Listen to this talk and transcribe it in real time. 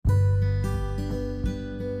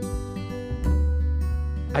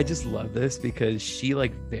I just love this because she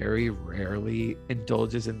like very rarely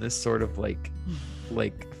indulges in this sort of like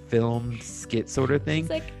filmed skit sort of thing. It's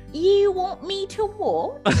like, you want me to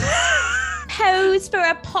what? Pose for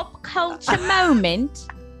a pop culture moment?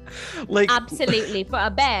 Like absolutely, for a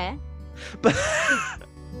bear. But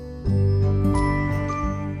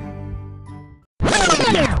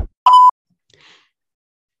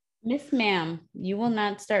Miss Ma'am, you will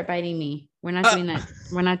not start biting me. We're not doing that.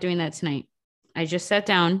 We're not doing that tonight. I just sat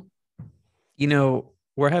down. You know,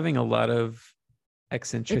 we're having a lot of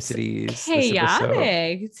eccentricities. It's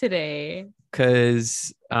chaotic today.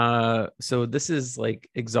 Because so this is like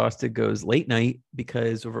Exhausted goes late night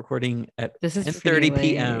because we're recording at 10:30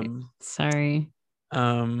 p.m. Sorry.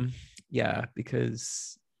 Yeah,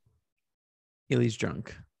 because Illy's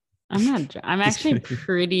drunk. I'm not drunk. I'm actually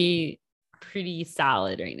pretty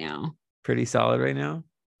solid right now. Pretty solid right now?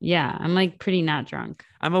 Yeah, I'm like pretty not drunk.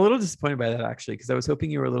 I'm a little disappointed by that actually, because I was hoping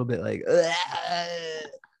you were a little bit like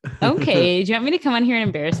okay. Do you want me to come on here and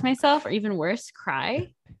embarrass myself, or even worse,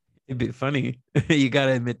 cry? It'd be funny. You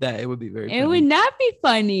gotta admit that it would be very funny. It would not be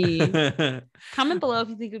funny. Comment below if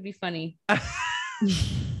you think it would be funny.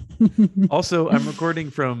 Also, I'm recording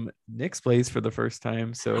from Nick's place for the first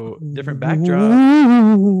time, so different backdrop.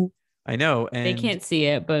 I know, and they can't see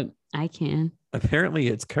it, but I can. Apparently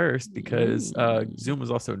it's cursed because Zoom was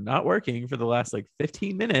also not working for the last like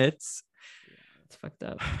 15 minutes. It's fucked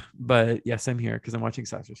up. But yes, I'm here because I'm watching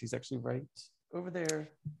Sasha. She's actually right over there.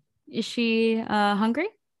 Is she hungry?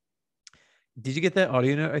 Did you get that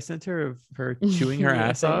audio note I sent her of her chewing her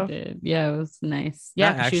ass off? I did. Yeah, it was nice.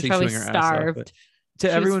 Yeah, she was probably starved. Off, to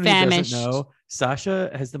everyone who doesn't know, Sasha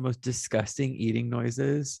has the most disgusting eating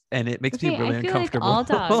noises, and it makes me really uncomfortable.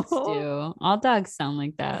 Like all dogs do. All dogs sound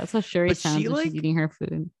like that. That's how Shuri sounds when she's eating her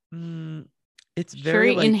food. It's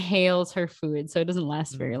very Shuri inhales her food, so it doesn't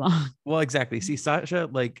last very long. Well, exactly. See, Sasha,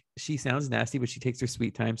 like, she sounds nasty, but she takes her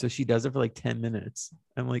sweet time, so she does it for like 10 minutes.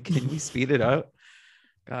 I'm like, can we speed it up?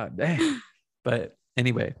 God dang. But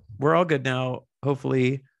anyway, we're all good now.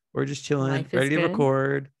 Hopefully, we're just chilling, ready to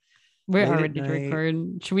record. We're already to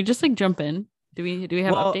record. Should we just like jump in? Do we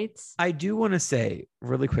have updates? I do want to say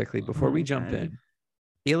really quickly before we jump in,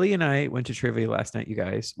 Illy and I went to trivia last night, you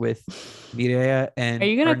guys, with Mireya and are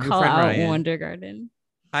you gonna call out Ryan. Wonder Garden?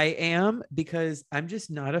 I am, because I'm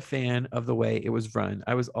just not a fan of the way it was run.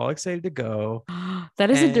 I was all excited to go.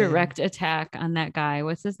 That is a direct attack on that guy.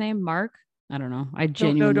 What's his name? Mark? I don't know. I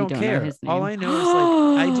genuinely don't care. Know his name. All I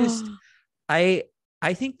know is like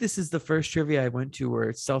I think this is the first trivia I went to where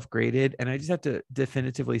it's self-graded, and I just have to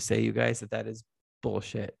definitively say, you guys, that is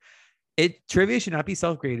bullshit. Trivia should not be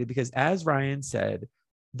self-graded because, as Ryan said,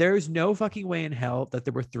 there's no fucking way in hell that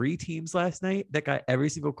there were 3 teams last night that got every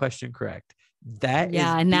single question correct. That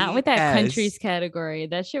is not with that countries category.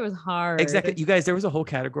 That shit was hard. Exactly. You guys, there was a whole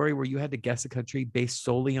category where you had to guess a country based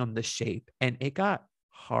solely on the shape, and it got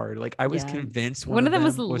hard. Like, I was convinced one of them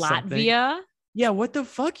was Latvia. Yeah, what the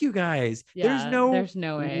fuck, you guys? Yeah, there's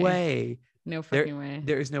no way. No fucking way.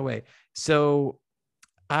 There is no way. So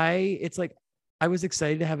it's like I was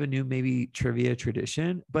excited to have a new maybe trivia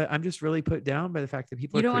tradition, but I'm just really put down by the fact that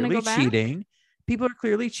people are clearly cheating. People are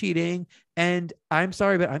clearly cheating, and I'm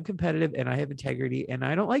sorry, but I'm competitive and I have integrity, and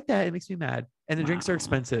I don't like that. It makes me mad. And the drinks are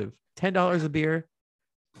expensive. $10 a beer.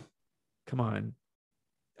 Come on.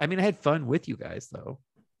 I mean, I had fun with you guys though,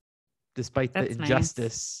 despite the injustice.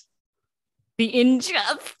 Nice. The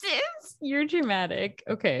injustice. You're dramatic.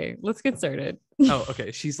 Okay, let's get started. Oh,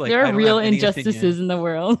 okay. She's like, there are real injustices in the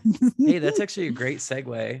world. Hey, that's actually a great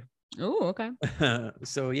segue. Oh, okay.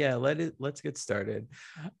 So yeah, let's get started.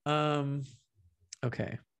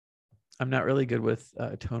 Okay. I'm not really good with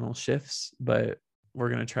tonal shifts, but we're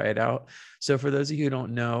gonna try it out. So for those of you who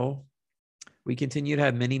don't know, we continue to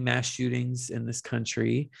have many mass shootings in this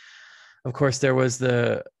country. Of course, there was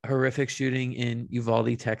the horrific shooting in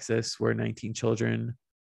Uvalde, Texas, where 19 children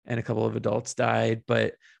and a couple of adults died.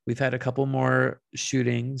 But we've had a couple more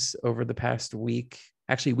shootings over the past week,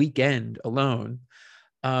 actually weekend alone.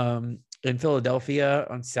 In Philadelphia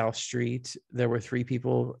on South Street, there were 3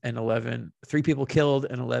 people killed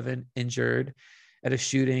and 11 injured at a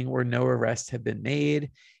shooting where no arrests have been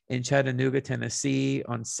made. In Chattanooga, Tennessee,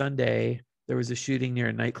 on Sunday, there was a shooting near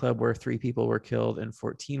a nightclub where 3 people were killed and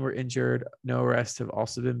 14 were injured. No arrests have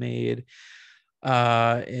also been made.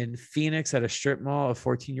 In Phoenix, at a strip mall, a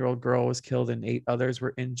 14-year-old girl was killed and 8 others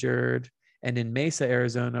were injured. And in Mesa,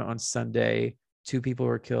 Arizona, on Sunday, 2 people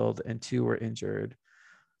were killed and 2 were injured.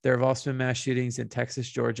 There have also been mass shootings in Texas,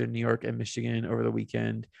 Georgia, New York, and Michigan over the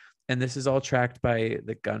weekend. And this is all tracked by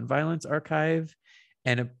the Gun Violence Archive.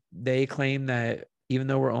 And they claim that even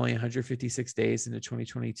though we're only 156 days into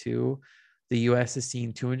 2022, The US has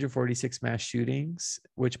seen 246 mass shootings,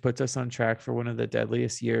 which puts us on track for one of the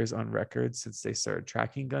deadliest years on record since they started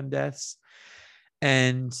tracking gun deaths.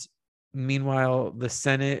 And meanwhile, the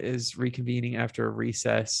Senate is reconvening after a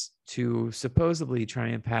recess to supposedly try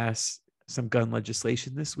and pass some gun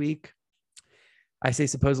legislation this week. I say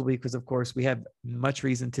supposedly because, of course, we have much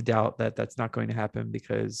reason to doubt that that's not going to happen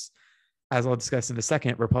because, as I'll discuss in a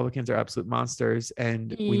second, Republicans are absolute monsters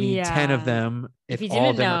and we need 10 of them if you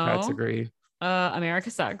all didn't Democrats know, agree.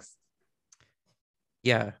 America sucks.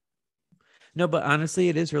 Yeah. No, but honestly,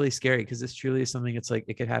 it is really scary because this truly is something it's like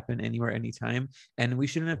it could happen anywhere, anytime. And we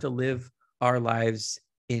shouldn't have to live our lives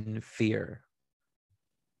in fear.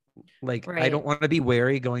 Like, I don't want to be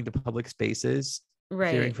wary going to public spaces,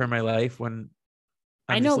 fearing for my life when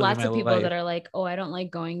I I'm know just living lots my of people life. that are like, oh, I don't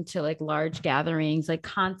like going to like large gatherings, like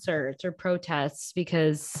concerts or protests,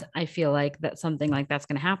 because I feel like that something like that's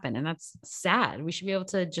going to happen. And that's sad. We should be able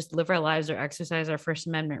to just live our lives or exercise our First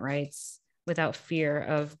Amendment rights without fear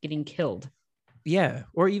of getting killed. Yeah.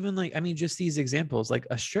 Or even like, I mean, just these examples, like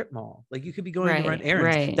a strip mall, like you could be going to run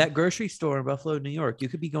errands. Right. That grocery store in Buffalo, New York, you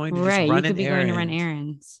could be going to just Right. run You could an be errand. going to run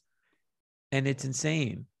errands. And it's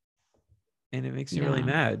insane. And it makes me Yeah. really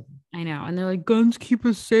mad. I know. And they're like, guns keep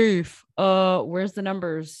us safe. Where's the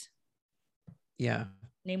numbers? Yeah.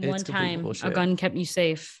 Name It's one time bullshit. a gun kept you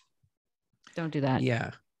safe. Don't do that.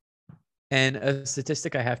 Yeah. And a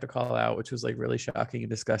statistic I have to call out, which was like really shocking and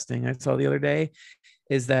disgusting, I saw the other day,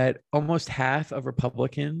 is that almost half of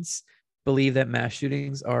Republicans believe that mass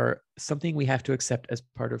shootings are something we have to accept as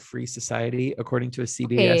part of free society, according to a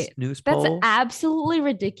CBS News poll. That's absolutely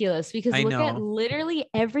ridiculous because I look know. at literally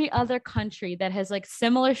every other country that has like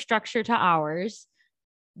similar structure to ours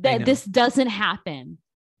that this doesn't happen.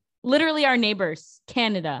 Literally our neighbors,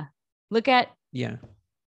 Canada. Look at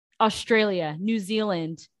Australia, New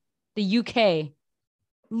Zealand, the UK.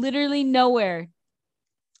 Literally nowhere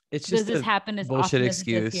it's just does this happen as bullshit often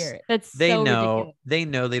excuse. As here. That's they so know ridiculous. they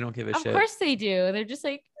know they don't give a shit. Of course they do. They're just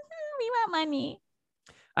like, we want money.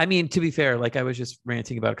 I mean, to be fair, like I was just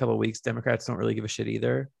ranting about a couple of weeks, Democrats don't really give a shit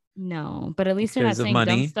either. No, but at least they're not saying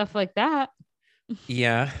dumb stuff like that.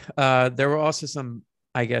 Yeah. There were also some,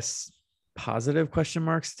 I guess, positive question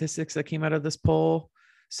mark statistics that came out of this poll.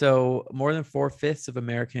 So more than 4/5 of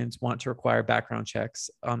Americans want to require background checks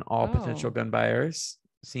on all potential gun buyers.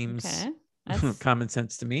 Seems common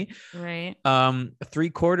sense to me. Right.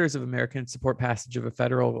 3/4 of Americans support passage of a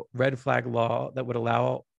federal red flag law that would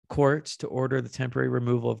allow courts to order the temporary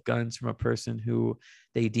removal of guns from a person who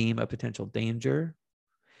they deem a potential danger.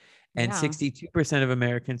 And 62% of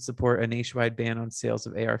Americans support a nationwide ban on sales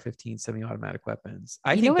of AR-15 semi-automatic weapons.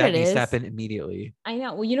 I think that needs to happen immediately. I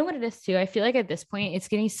know. Well, you know what it is too? I feel like at this point, it's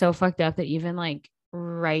getting so fucked up that even like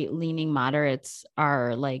right-leaning moderates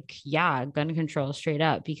are like, yeah, gun control straight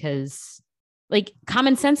up, because like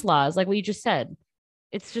common sense laws, like what you just said,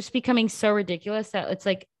 it's just becoming so ridiculous that it's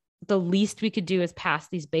like the least we could do is pass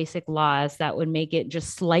these basic laws that would make it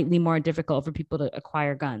just slightly more difficult for people to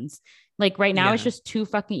acquire guns. Like right now, it's just too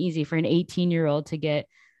fucking easy for an 18-year-old to get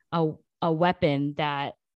a weapon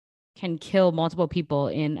that can kill multiple people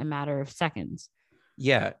in a matter of seconds.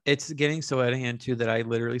 Yeah, it's getting so out of hand too that I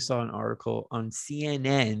literally saw an article on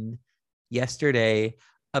CNN yesterday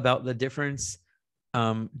about the difference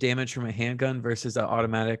damage from a handgun versus an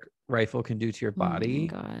automatic rifle can do to your body.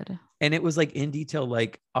 Oh my God. And it was like in detail,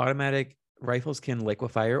 like automatic rifles can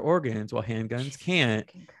liquefy your organs while handguns can't.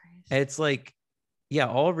 It's like, yeah,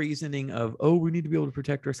 all reasoning of, oh, we need to be able to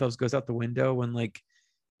protect ourselves goes out the window when like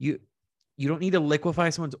you don't need to liquefy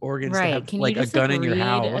someone's organs to have like a gun in your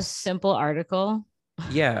house. A simple article.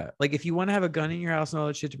 Yeah. Like if you want to have a gun in your house and all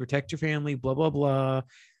that shit to protect your family, blah, blah, blah,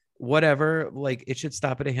 whatever, like it should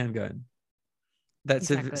stop at a handgun. That's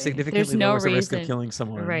significantly lowers the risk of killing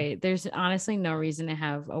someone. Right. There's honestly no reason to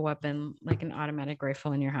have a weapon like an automatic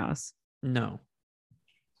rifle in your house. No.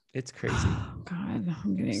 It's crazy. Oh, God,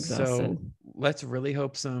 I'm getting exhausted. So let's really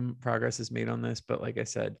hope some progress is made on this. But like I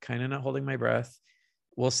said, kind of not holding my breath.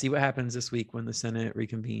 We'll see what happens this week when the Senate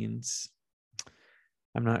reconvenes.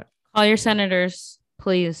 I'm not. Call your senators,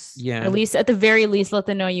 please. Yeah. At the very least, let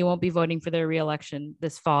them know you won't be voting for their reelection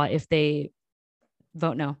this fall if they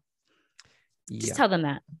vote no. Just tell them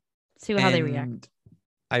that. See how they react.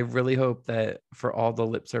 I really hope that for all the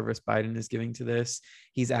lip service Biden is giving to this,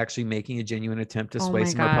 he's actually making a genuine attempt to sway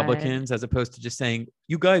some Republicans, as opposed to just saying,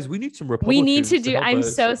 you guys, we need some Republicans. We need to do. I'm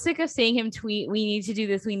so sick of seeing him tweet, we need to do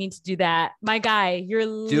this, we need to do that. My guy, you're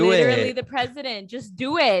literally the president. Just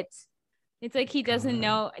do it. It's like he doesn't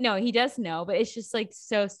know. No, he does know, but it's just like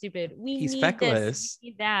so stupid. He's feckless. This, we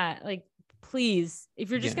need that. Like, please, if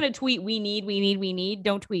you're just gonna tweet, we need,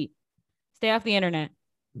 don't tweet. Stay off the internet.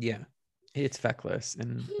 Yeah. It's feckless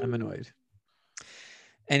and I'm annoyed.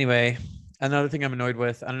 Anyway, another thing I'm annoyed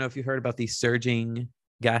with, I don't know if you heard about these surging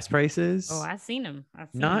gas prices. Oh, I've seen them.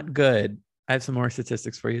 Not good. I have some more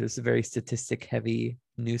statistics for you. This is a very statistic heavy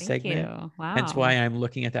news segment. You. Wow. Hence why I'm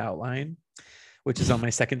looking at the outline, which is on my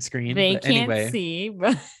second screen. They can't see,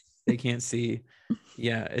 but they can't see.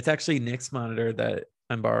 Yeah, it's actually Nick's monitor that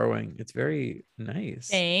I'm borrowing. It's very nice.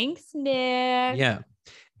 Thanks, Nick. Yeah.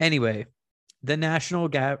 Anyway, the national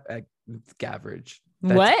gaverage.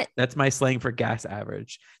 That's my slang for gas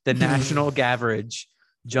average. The national gaverage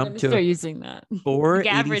jumped to start using that.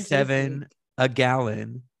 $4.87 a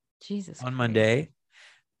gallon. Jesus on Monday.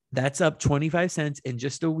 That's up 25 cents in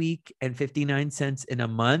just a week and 59 cents in a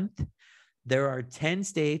month. There are 10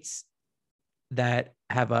 states that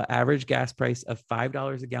have an average gas price of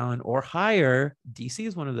 $5 a gallon or higher. DC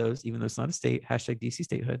is one of those, even though it's not a state. Hashtag DC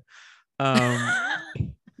statehood.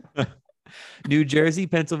 New Jersey,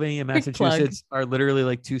 Pennsylvania, and Massachusetts are literally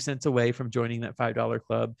like 2 cents away from joining that $5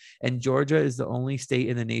 club. And Georgia is the only state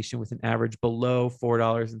in the nation with an average below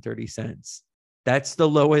 $4.30. That's the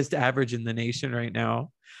lowest average in the nation right now.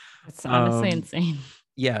 It's honestly insane.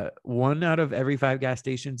 Yeah. 1 out of every 5 gas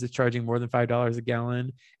stations is charging more than $5 a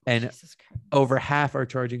gallon. And over half are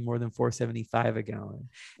charging more than $4.75 a gallon.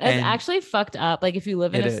 That's actually fucked up. Like if you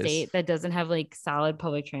live in a state that doesn't have like solid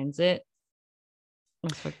public transit,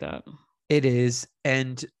 that's fucked up. It is.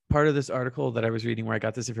 And part of this article that I was reading where I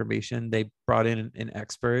got this information, they brought in an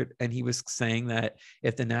expert and he was saying that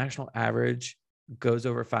if the national average goes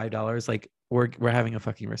over $5, like we're having a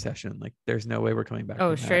fucking recession. Like there's no way we're coming back.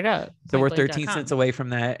 Oh, straight up. So we're 13 cents away from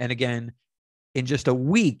that. And again, in just a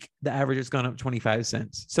week, the average has gone up 25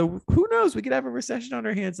 cents. So who knows? We could have a recession on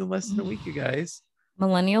our hands in less than a week, you guys.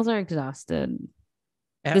 Millennials are exhausted.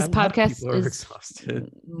 This podcast is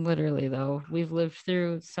exhausted. Literally, though. We've lived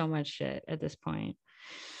through so much shit at this point.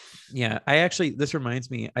 Yeah. This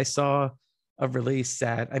reminds me, I saw a really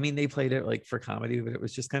sad, I mean, they played it like for comedy, but it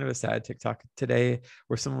was just kind of a sad TikTok today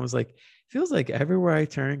where someone was like, feels like everywhere I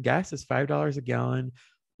turn, gas is $5 a gallon.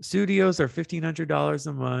 Studios are $1,500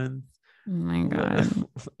 a month. Oh my God.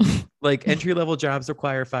 Like entry-level jobs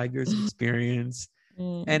require 5 years of experience.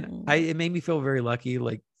 And it made me feel very lucky,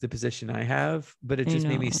 like the position I have, but it just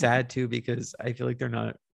made me sad too, because I feel like they're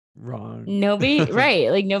not wrong. Nobody,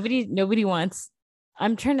 right. Like nobody wants,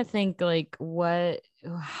 I'm trying to think like what,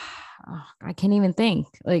 I can't even think.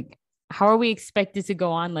 Like, how are we expected to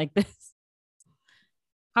go on like this?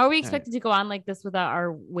 How are we expected to go on like this without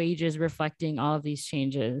our wages reflecting all of these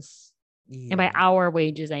changes? Yeah. And by our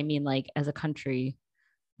wages, I mean like as a country,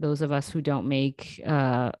 those of us who don't make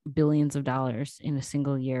billions of dollars in a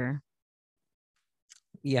single year.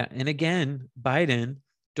 Yeah. And again, Biden,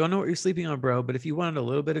 don't know what you're sleeping on, bro. But if you wanted a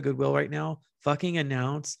little bit of goodwill right now, fucking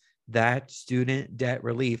announce that student debt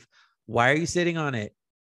relief. Why are you sitting on it?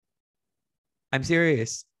 I'm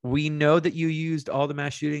serious. We know that you used all the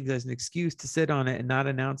mass shootings as an excuse to sit on it and not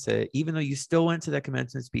announce it, even though you still went to that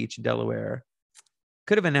commencement speech in Delaware.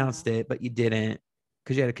 Could have announced it, but you didn't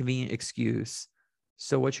because you had a convenient excuse.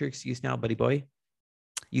 So what's your excuse now, buddy boy?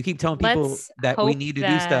 You keep telling people that we need to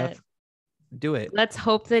do stuff. Do it. Let's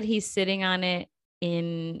hope that he's sitting on it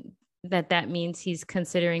in that means he's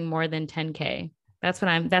considering more than 10K. That's what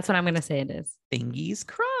I'm going to say it is. Thingies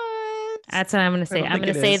crossed. That's what I'm going to say. I'm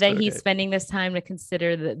going to say that he's spending this time to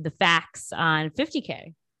consider the facts on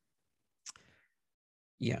 50K.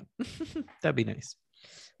 Yeah. That'd be nice.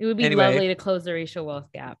 It would be lovely to close the racial wealth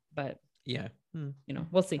gap, but yeah,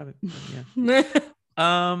 we'll see. Yeah.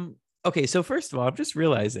 Okay. So first of all, I'm just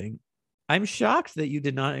realizing I'm shocked that you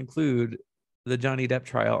did not include the Johnny Depp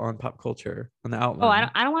trial on pop culture on the outline.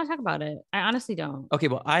 Oh, I don't want to talk about it. I honestly don't. Okay.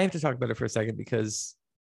 Well, I have to talk about it for a second because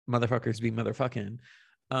motherfuckers be motherfucking.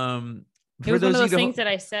 It was one of those things that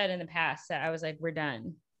I said in the past that I was like, we're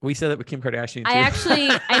done. We said that with Kim Kardashian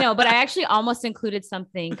too. I know, but I actually almost included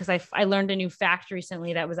something because I learned a new fact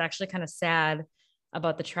recently that was actually kind of sad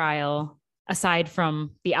about the trial, aside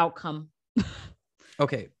from the outcome.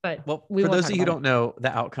 Okay. But well, for those of you who don't know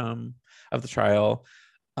the outcome of the trial,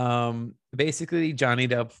 basically Johnny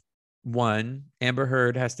Depp won. Amber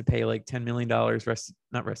Heard has to pay like $10 million,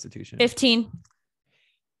 not restitution. 15.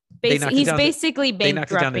 He's basically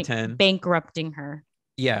bankrupting her.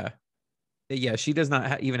 Yeah. Yeah. She does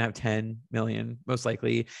not even have 10 million, most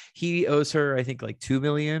likely. He owes her, I think, like 2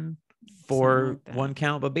 million for one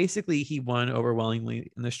count. But basically, he won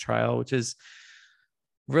overwhelmingly in this trial, which is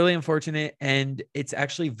really unfortunate. And it's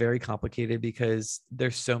actually very complicated because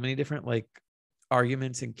there's so many different like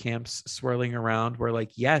arguments and camps swirling around where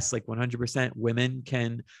like, yes, like 100% women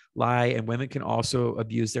can lie and women can also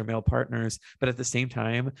abuse their male partners. But at the same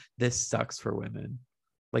time, this sucks for women.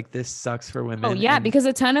 Like this sucks for women. Oh yeah, And because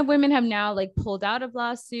a ton of women have now like pulled out of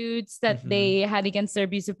lawsuits that Mhm. they had against their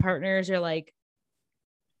abusive partners, or like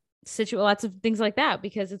lots of things like that,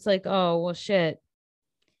 because it's like, oh well shit.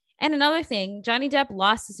 And another thing, Johnny Depp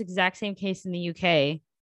lost this exact same case in the UK,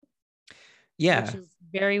 Yeah, which is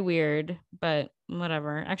very weird, but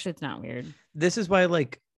whatever. Actually, it's not weird. this is why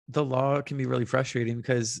like the law can be really frustrating,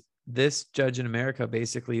 because this judge in America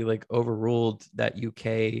basically like overruled that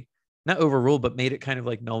UK, not overruled, but made it kind of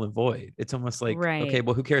like null and void. It's almost like, okay, Right.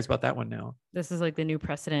 well, who cares about that one now? This is like the new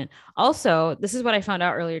precedent. Also, this is what I found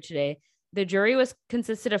out earlier today. The jury was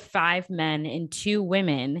consisted of 5 men and 2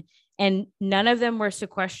 women, and none of them were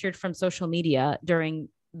sequestered from social media during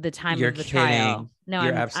the time You're of the trial. kidding. No,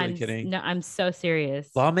 You're I'm absolutely kidding. no, I'm so serious.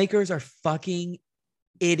 Lawmakers are fucking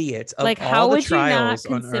idiots. Of Like, all how the would you not trials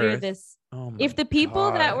on consider earth. this? Oh If my the people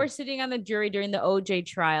that were God. sitting on the jury during the OJ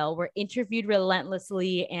trial were interviewed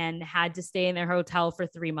relentlessly and had to stay in their hotel for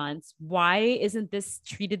 3 months, why isn't this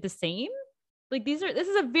treated the same? Like, this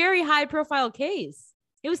is a very high profile case.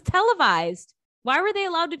 It was televised. Why were they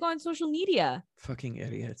allowed to go on social media? Fucking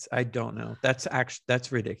idiots. I don't know.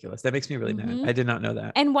 That's ridiculous. That makes me really mad. Mhm. I did not know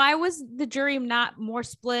that. And why was the jury not more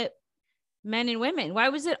split, men and women? Why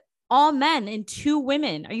was it all men and 2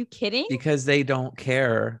 women? Are you kidding? Because they don't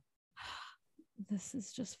care. This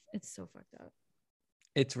is just, it's so fucked up.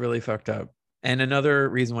 It's really fucked up. And another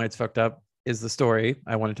reason why it's fucked up is the story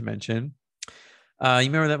I wanted to mention. You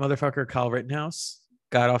remember that motherfucker Kyle Rittenhouse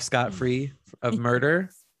got off scot-free of murder,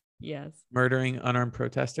 Yes. murdering unarmed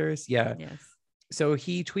protesters? Yeah. Yes. So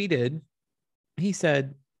he tweeted, he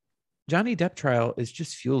said, Johnny Depp trial is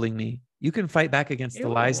just fueling me. You can fight back against the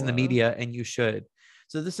lies in the Ew. media, and you should.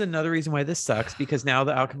 So this is another reason why this sucks, because now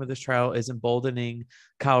the outcome of this trial is emboldening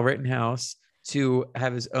Kyle Rittenhouse to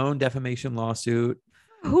have his own defamation lawsuit.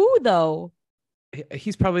 Who though?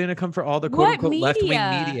 He's probably going to come for all the quote What unquote left wing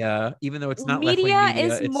media? media, even though it's not left wing media,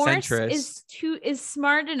 it's centrist. Is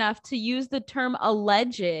smart enough to use the term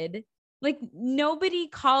alleged. Like, nobody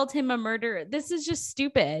called him a murderer. This is just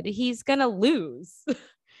stupid. He's gonna lose.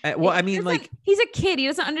 Well, I mean, like, he's a kid. He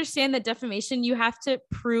doesn't understand that defamation, you have to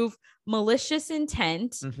prove malicious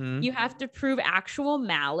intent. mhm. You have to prove actual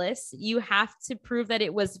malice. You have to prove that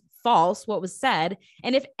it was false, what was said.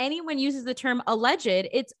 And if anyone uses the term alleged,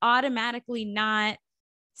 it's automatically not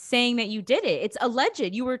saying that you did it. It's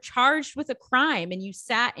alleged. You were charged with a crime and you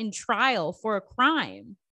sat in trial for a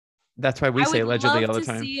crime. That's why we say allegedly all the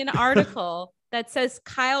time. I would love to see an article that says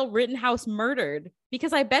Kyle Rittenhouse murdered,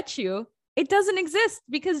 because I bet you it doesn't exist,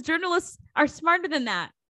 because journalists are smarter than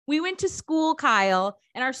that. We went to school, Kyle,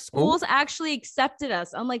 and our schools actually accepted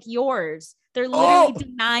us, unlike yours. They're literally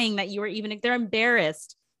denying that you were even, they're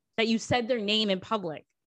embarrassed that you said their name in public.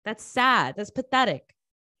 That's sad. That's pathetic.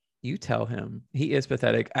 You tell him. He is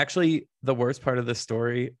pathetic. Actually, the worst part of the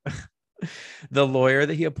story, the lawyer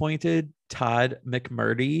that he appointed, Todd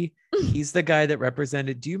McMurdy, he's the guy that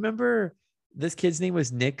represented. Do you remember this kid's name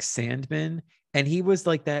was Nick Sandman? And he was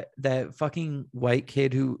like that fucking white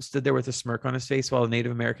kid who stood there with a smirk on his face while a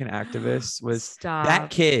Native American activist was that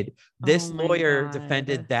kid. This lawyer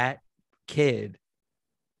defended that kid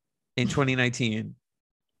in 2019.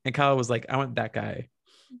 And Kyle was like, I want that guy.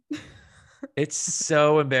 It's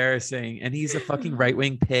so embarrassing. And he's a fucking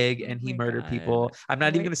right-wing pig and he murdered people. I'm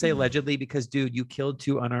not even going to say allegedly, because, dude, you killed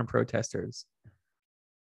 2 unarmed protesters.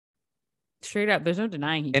 Straight up, there's no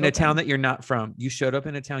denying he in a town that you're not from. You showed up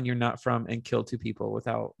in a town you're not from and killed 2 people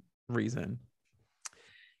without reason.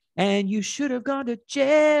 And you should have gone to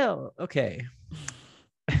jail. Okay.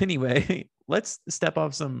 Anyway, let's step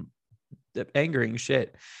off some angering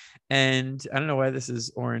shit. And I don't know why this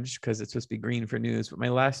is orange, because it's supposed to be green for news, but my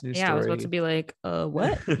last news story. I was about to be like,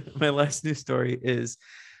 what? My last news story is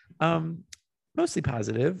mostly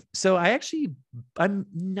positive. So I'm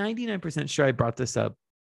 99% sure I brought this up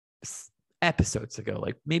episodes ago,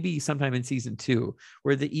 like maybe sometime in season 2,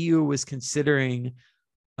 where the EU was considering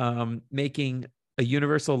making a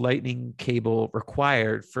universal lightning cable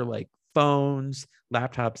required for like phones,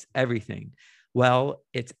 laptops, everything. Well,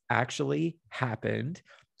 it's actually happened.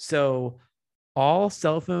 So all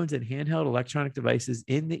cell phones and handheld electronic devices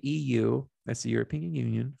in the EU, that's the European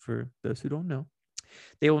Union for those who don't know,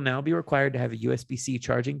 they will now be required to have a USB-C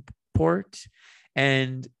charging port.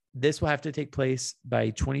 And this will have to take place by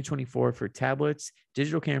 2024 for tablets,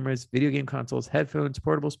 digital cameras, video game consoles, headphones,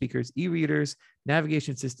 portable speakers, e-readers,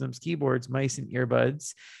 navigation systems, keyboards, mice, and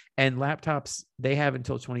earbuds. And laptops, they have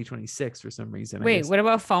until 2026 for some reason. Wait, what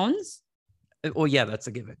about phones? Well, yeah, that's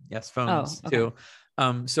a given. Yes, phones too.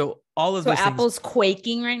 So all of those things, Apple's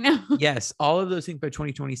quaking right now. Yes, all of those things by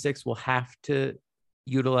 2026 will have to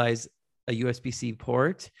utilize a USB-C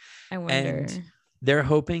port. I wonder. And They're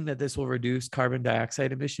hoping that this will reduce carbon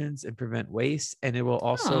dioxide emissions and prevent waste. And it will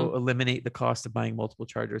also eliminate the cost of buying multiple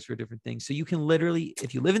chargers for different things. So you can literally,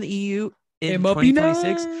 if you live in the EU in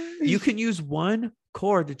 2026, you can use one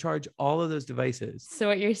cord to charge all of those devices. So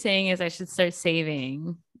what you're saying is I should start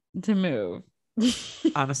saving to move.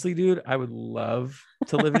 Honestly, dude, I would love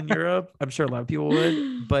to live in Europe. I'm sure a lot of people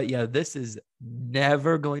would, but yeah, this is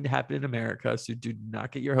never going to happen in America. So do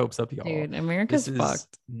not get your hopes up, y'all. Dude, America's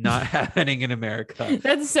fucked. Not happening in America.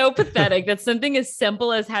 That's so pathetic. That's something as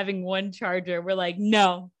simple as having one charger. We're like,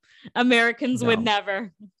 no, Americans would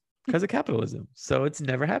never. Because of capitalism. So it's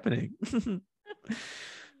never happening.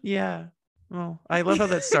 Yeah. Well, I love how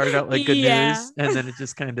that started out like good news, and then it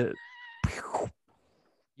just kind of,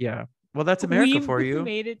 yeah. Well, that's America for you.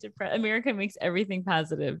 Made it America makes everything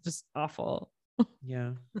positive, just awful.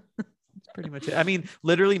 Yeah, that's pretty much it. I mean,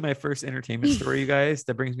 literally, my first entertainment story, you guys,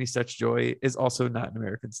 that brings me such joy is also not an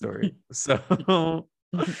American story. So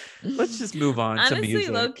let's just move on. Honestly, to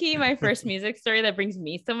music. Low key, my first music story that brings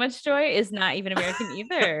me so much joy is not even American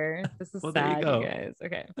either. This is sad, you guys.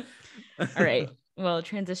 Okay. All right. Well,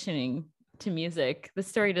 transitioning to music, the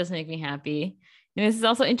story does make me happy. And this is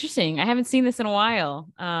also interesting. I haven't seen this in a while.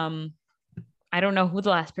 I don't know who the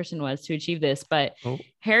last person was to achieve this, but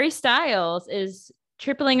Harry Styles is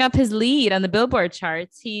tripling up his lead on the Billboard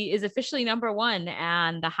charts. He is officially #1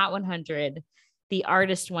 on the Hot 100, the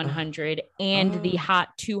Artist 100, and the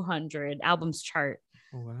Hot 200 albums chart.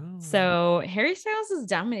 Wow. So Harry Styles is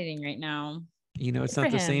dominating right now. You know, it's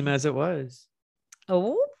not the same as it was.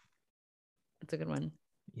 Oh, that's a good one.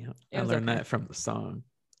 Yeah, I learned that from the song.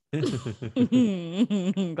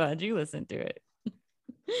 Glad you listened to it.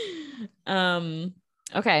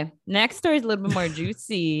 Okay, next story is a little bit more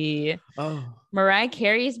juicy. Mariah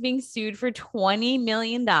Carey is being sued for $20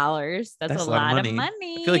 million. That's a lot of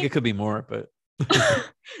money. I feel like it could be more, but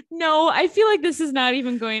no, I feel like this is not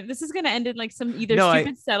even going. This is going to end in like some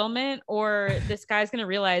stupid settlement, or this guy's going to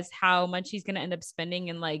realize how much he's going to end up spending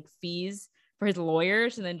in like fees for his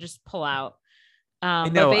lawyers and then just pull out.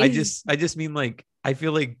 No, I just mean like, I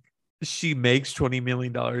feel like she makes $20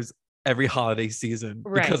 million every holiday season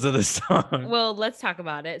because of this song. Well, let's talk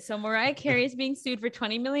about it. So Mariah Carey is being sued for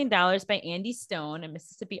 $20 million by Andy Stone, a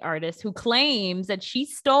Mississippi artist who claims that she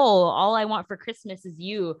stole All I Want for Christmas Is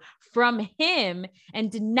You from him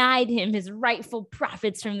and denied him his rightful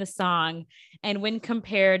profits from the song. And when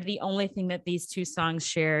compared, the only thing that these two songs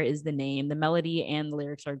share is the name. The melody and the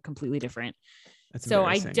lyrics are completely different. So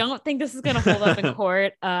I don't think this is going to hold up in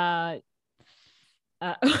court.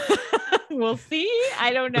 We'll see.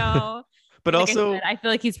 I don't know. But like also, I feel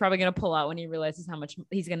like he's probably going to pull out when he realizes how much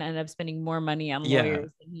he's going to end up spending more money on lawyers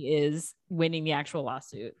than he is winning the actual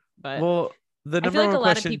lawsuit. But the number one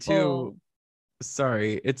question too.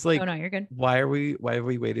 Sorry, it's like, oh no, you're good. Why have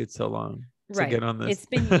we waited so long to get on this? It's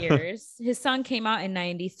been years. His song came out in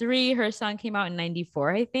 93. Her song came out in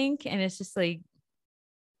 94, I think. And it's just like,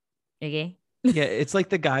 okay. Yeah, it's like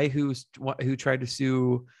the guy who tried to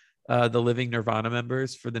sue the Living Nirvana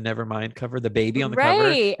members for the Nevermind cover, the baby on the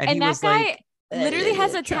cover, and that guy literally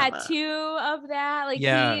has a tattoo of that. Like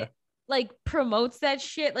he like promotes that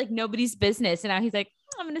shit like nobody's business, and now he's like,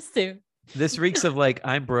 I'm gonna sue. This reeks of like,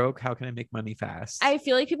 I'm broke. How can I make money fast? I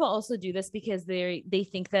feel like people also do this because they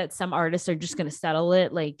think that some artists are just gonna settle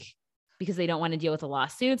it, like because they don't want to deal with a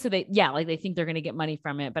lawsuit. So they think they're gonna get money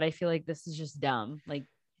from it. But I feel like this is just dumb. Like,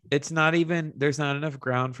 it's not even, there's not enough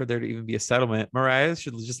ground for there to even be a settlement. Mariah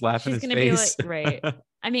should just laugh in his face. Be like, right.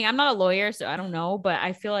 I mean, I'm not a lawyer, so I don't know, but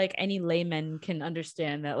I feel like any layman can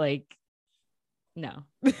understand that, like, no.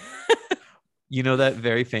 You know, that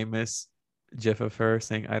very famous gif of her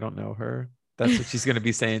saying, I don't know her. That's what she's going to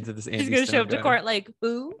be saying to this Andy. She's going to show up to court like,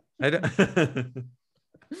 who? I don't.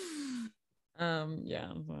 Yeah, I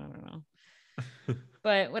don't know.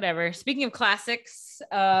 But whatever. Speaking of classics,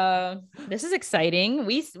 this is exciting.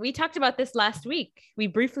 We talked about this last week. We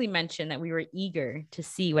briefly mentioned that we were eager to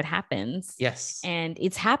see what happens. Yes. And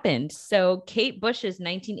it's happened. So Kate Bush's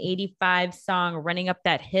 1985 song, Running Up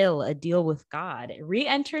That Hill, A Deal with God,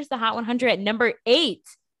 re-enters the Hot 100 at #8,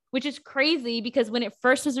 which is crazy because when it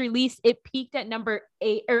first was released, it peaked at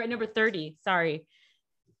 #8 or at #30. Sorry.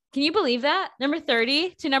 Can you believe that?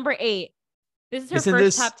 #30 to #8. This is her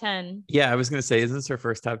first top 10. Yeah, I was going to say, isn't this her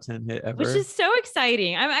first top 10 hit ever? Which is so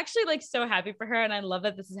exciting. I'm actually like so happy for her. And I love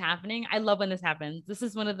that this is happening. I love when this happens. This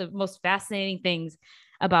is one of the most fascinating things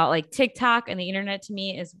about like TikTok and the internet to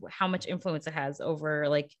me is how much influence it has over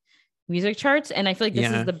like music charts. And I feel like this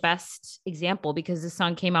is the best example because this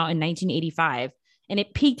song came out in 1985 and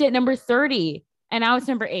it peaked at #30 and now it's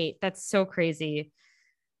 #8. That's so crazy.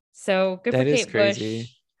 So good for Kate Bush.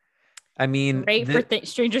 I mean, Great for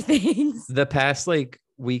Stranger Things. the past like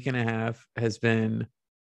week and a half has been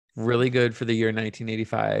really good for the year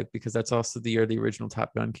 1985 because that's also the year the original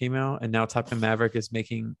Top Gun came out, and now Top Gun Maverick is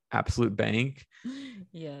making absolute bank.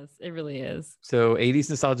 Yes, it really is. So 80s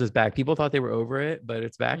nostalgia is back. People thought they were over it, but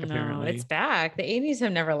it's back apparently. It's back. The 80s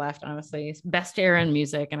have never left, honestly. It's best era in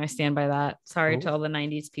music, and I stand by that. Sorry to all the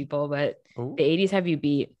 90s people, but the 80s have you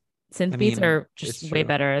beat. Synth beats are just way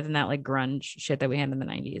better than that like grunge shit that we had in the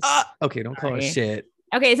 90s. Okay, don't call it shit.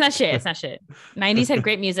 Okay, it's not shit. It's not shit. 90s had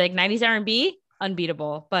great music. 90s R&B,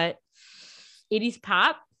 unbeatable. But 80s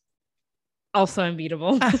pop, also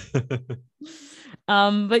unbeatable. But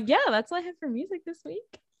yeah, that's all I have for music this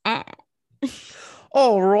week.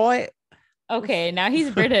 All right. Okay, now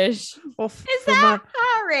he's British. Is that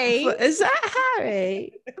Harry? Is that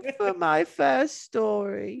Harry? For my first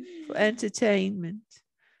story for entertainment,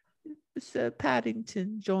 Sir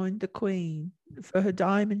Paddington joined the Queen for her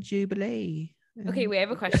Diamond Jubilee. Okay, we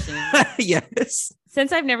have a question. Yes.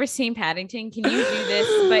 Since I've never seen Paddington, can you do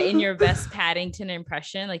this, but in your best Paddington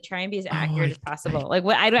impression? Like, try and be as accurate as possible. Like,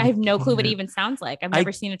 what? I have no clue what it even sounds like. I've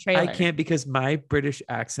never seen a trailer. I can't because my British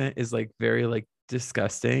accent is like very like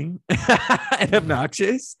disgusting and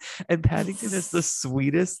obnoxious. And Paddington is the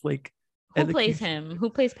sweetest. Like, who plays him? Who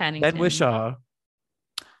plays Paddington? Ben Whishaw.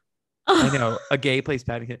 I know a gay plays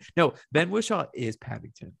Paddington. No, Ben Whishaw is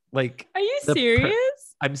Paddington. Like, are you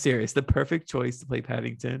serious? I'm serious. The perfect choice to play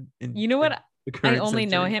Paddington. You know what? I only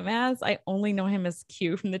know him as. I only know him as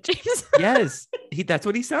Q from the James. Yes, that's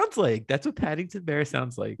what he sounds like. That's what Paddington Bear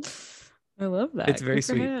sounds like. I love that. It's very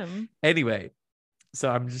sweet. Anyway, so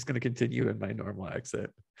I'm just going to continue in my normal accent.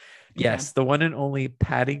 Yes, the one and only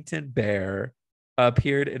Paddington Bear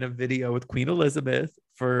appeared in a video with Queen Elizabeth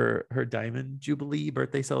for her Diamond Jubilee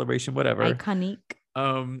birthday celebration, whatever. Iconic.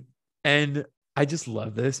 And I just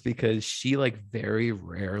love this because she like very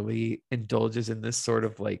rarely indulges in this sort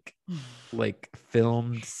of like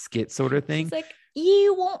filmed skit sort of thing. It's like,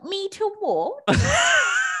 you want me to watch?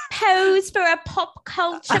 Pose for a pop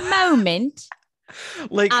culture moment.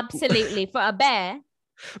 Like, absolutely, for a bear.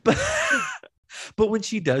 But when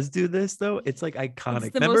she does do this though, it's like iconic.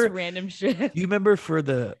 It's the most random shit. You remember for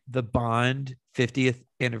the Bond 50th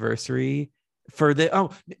anniversary for the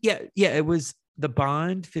it was the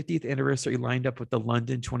Bond 50th anniversary lined up with the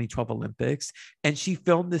London 2012 Olympics, and she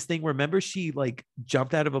filmed this thing. Remember, she like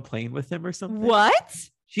jumped out of a plane with him or something. What?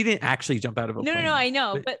 She didn't actually jump out of a plane. No, I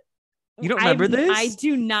know, but you don't remember this? I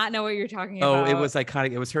do not know what you're talking about. Oh, it was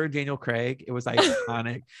iconic. It was her and Daniel Craig. It was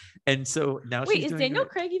iconic. And so now wait, is Daniel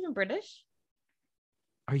Craig even British?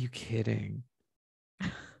 Are you kidding?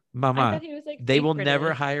 Mama, they will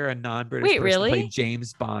never hire a non-British person to play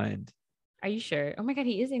James Bond. Are you sure? Oh my God,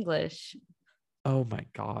 he is English. Oh my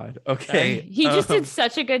God. Okay. He just did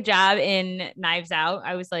such a good job in Knives Out.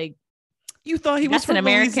 I was like, you thought he was from an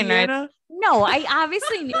American, Louisiana? Right? No, I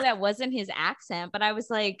obviously knew that wasn't his accent, but I was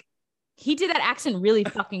like, he did that accent really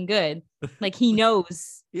fucking good. Like, he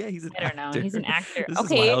knows. Yeah, he's an actor. I don't know. He's an actor. This is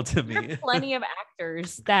wild to me. There are plenty of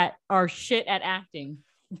actors that are shit at acting.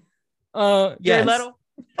 Jared Leto.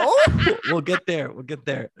 Oh, we'll get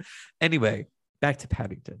there. Anyway, back to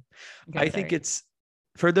Paddington. I think it's,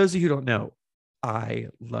 for those of you who don't know, I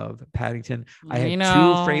love Paddington. I have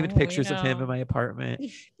two framed pictures of him in my apartment,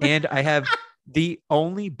 and I have the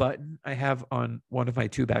only button I have on one of my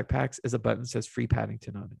two backpacks is a button that says "Free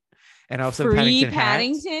Paddington" on it, and I also free have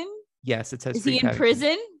Paddington. Hats. Yes, it says. Is he in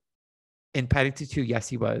prison? In Paddington 2, yes,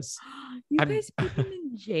 he was. You guys put him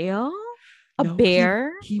in jail?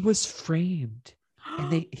 Bear? He was framed,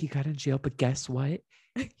 and he got in jail. But guess what?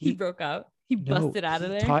 He broke out. He busted out of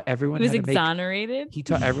there. Taught everyone. He was exonerated. He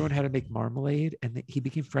taught everyone how to make marmalade, and he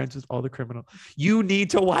became friends with all the criminals. You need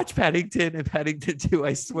to watch Paddington and Paddington 2.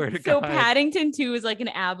 I swear to God. So Paddington 2 is like an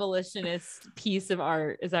abolitionist piece of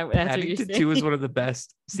art. Is that that's Paddington what you're saying? 2 is one of the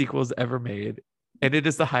best sequels ever made, and it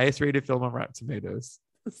is the highest rated film on Rotten Tomatoes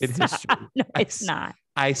in history. No, it's not.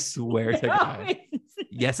 I swear to God.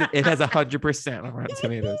 Yes, it has 100% on Rotten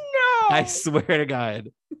Tomatoes. No, I swear to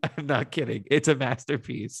God. I'm not kidding. It's a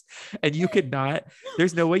masterpiece. And you could not,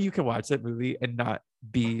 there's no way you can watch that movie and not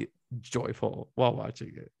be joyful while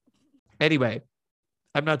watching it. Anyway,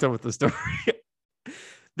 I'm not done with the story.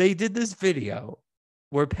 They did this video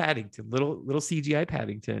where Paddington, little CGI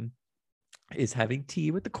Paddington, is having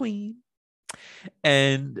tea with the Queen.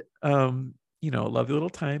 And lovely little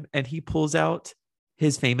time. And he pulls out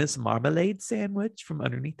his famous marmalade sandwich from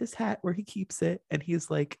underneath his hat where he keeps it. And he's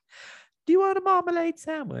like, do you want a marmalade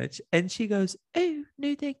sandwich? And she goes, oh,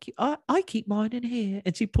 no, thank you. I keep mine in here.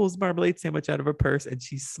 And she pulls the marmalade sandwich out of her purse and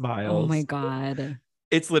she smiles. Oh my God.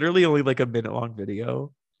 It's literally only like a minute long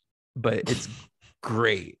video, but it's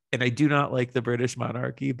great. And I do not like the British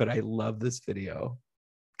monarchy, but I love this video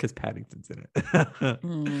because Paddington's in it. Oh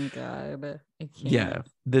my God. I can't. Yeah.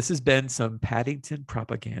 This has been some Paddington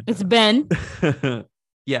propaganda. It's Ben.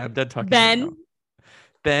 Yeah, I'm done talking. Ben. Right now.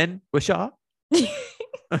 Ben Wishaw.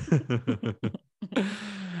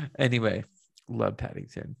 Anyway, love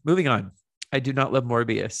Paddington. Moving on. I do not love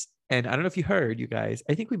Morbius. And I don't know if you heard, you guys.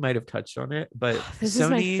 I think we might have touched on it, but this is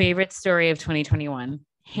my favorite story of 2021.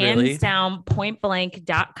 Hands Really? down,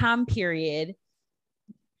 pointblank.com period.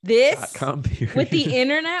 This what the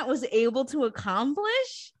internet was able to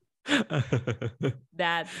accomplish.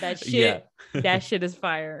 that shit. Yeah. That shit is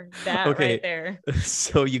fire. That okay. Right there.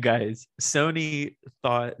 So you guys, Sony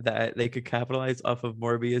thought that they could capitalize off of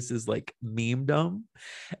Morbius's like memedom,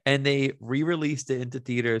 and they re-released it into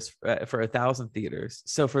theaters for 1,000 theaters.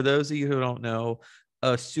 So for those of you who don't know,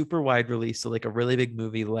 a super wide release, so like a really big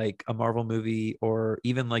movie like a Marvel movie or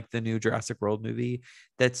even like the new Jurassic World movie,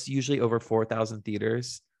 that's usually over 4,000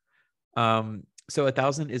 theaters. So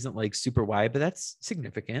 1,000 isn't like super wide, but that's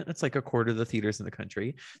significant. That's like a quarter of the theaters in the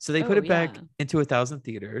country. So they put it back into 1,000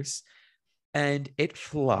 theaters, and it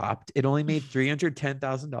flopped. It only made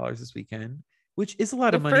 $310,000 this weekend, which is a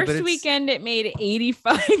lot of money. The first weekend it made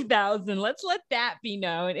 85,000. Let's let that be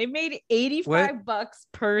known. It made $85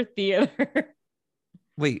 per theater.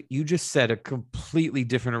 Wait, you just said a completely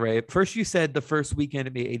different array. First, you said the first weekend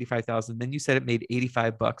it made 85,000. Then you said it made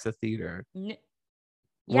 $85 a theater.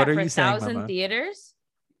 What are you saying, 1,000 theaters?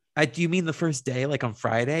 Do you mean the first day, like on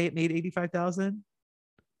Friday, it made 85,000?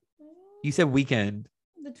 You said weekend.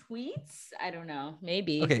 The tweets? I don't know.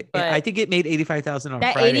 Maybe. Okay, but I think it made 85,000 on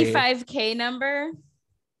that Friday. That 85K number.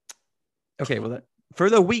 Okay, well, for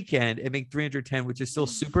the weekend, it made 310, which is still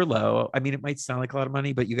super low. I mean, it might sound like a lot of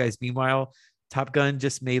money, but you guys, meanwhile, Top Gun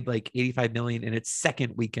just made like 85 million in its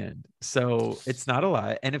second weekend. So it's not a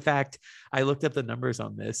lot. And in fact, I looked up the numbers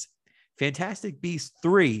on this. Fantastic Beasts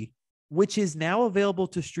 3, which is now available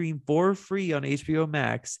to stream for free on HBO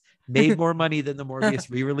Max, made more money than the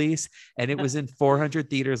Morbius re-release, and it was in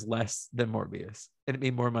 400 theaters less than Morbius, and it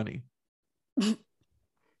made more money.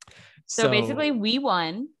 So basically, we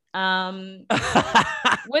won.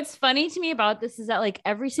 What's funny to me about this is that like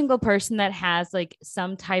every single person that has like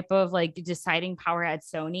some type of like deciding power at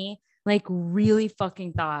Sony, like really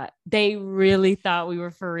fucking thought we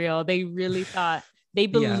were for real. They really thought. They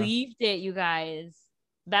believed it, you guys.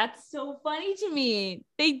 That's so funny to me.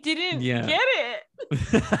 They didn't get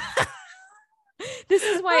it. This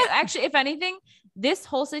is why, actually, if anything, this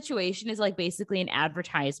whole situation is like basically an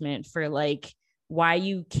advertisement for like why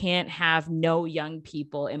you can't have no young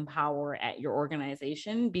people in power at your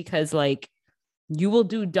organization, because like you will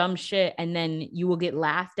do dumb shit and then you will get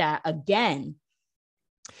laughed at again.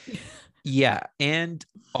 Yeah. And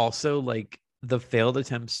also like the failed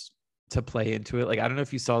attempts to play into it. Like, I don't know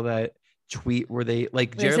if you saw that tweet where they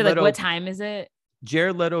like Jared Leto, like, what time is it?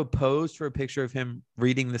 Jared Leto posed for a picture of him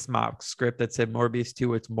reading this mock script that said Morbius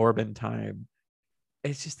 2, it's Morbin time.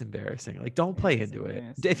 It's just embarrassing. Like, don't play into it.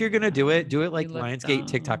 If you're gonna do it like Lionsgate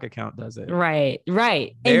TikTok account does it. Right.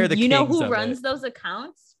 They're and the you know who runs those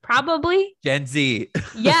accounts? Probably Gen Z.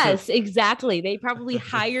 Yes, exactly. They probably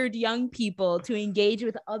hired young people to engage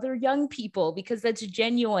with other young people because that's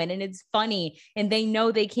genuine and it's funny, and they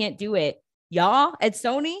know they can't do it. Y'all at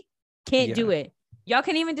Sony can't do it. Y'all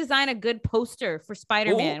can even design a good poster for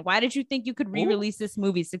Spider-Man. Why did you think you could re-release this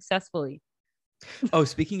movie successfully? Oh,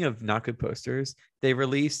 speaking of not good posters, they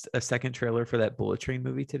released a second trailer for that Bullet Train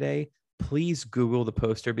movie today. Please Google the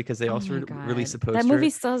poster because they also released a poster. That movie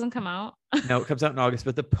still hasn't come out. No, it comes out in August,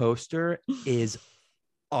 but the poster is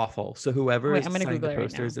awful. So whoever is signing the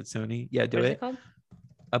posters at Sony, do it. What is it called?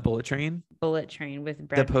 A Bullet Train. Bullet Train with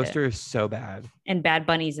Brad Pitt. The poster is so bad. And Bad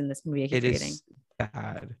Bunny's in this movie. It is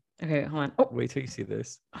bad. Okay, hold on. Oh, wait till you see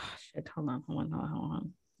this. Oh shit! Hold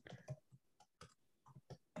on.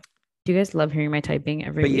 Do you guys love hearing my typing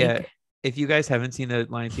every week? Yeah, if you guys haven't seen the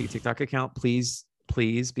Lionsgate TikTok account, please,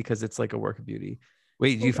 because it's like a work of beauty.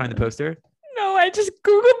 Wait, did you find the poster? No, I just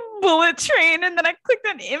Googled Bullet Train and then I clicked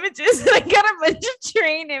on images and I got a bunch of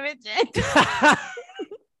train images.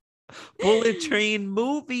 Bullet Train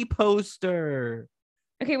movie poster.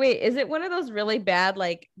 Okay, wait, is it one of those really bad,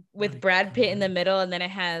 like with Brad Pitt in the middle, and then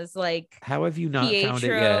it has like how have you not found it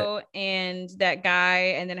yet? And that guy,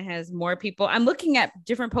 and then it has more people? I'm looking at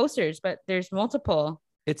different posters, but there's multiple.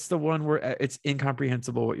 It's the one where it's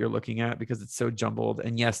incomprehensible what you're looking at because it's so jumbled.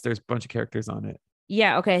 And yes, there's a bunch of characters on it.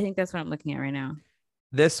 Yeah, okay, I think that's what I'm looking at right now.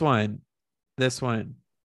 This one.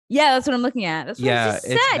 Yeah, that's what I'm looking at. That's what I just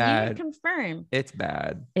said. Bad. You confirmed confirm. It's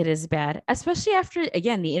bad. It is bad, especially after,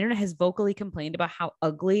 again, the internet has vocally complained about how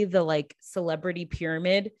ugly the like celebrity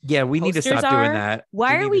pyramid Yeah, we need to posters stop doing are. that.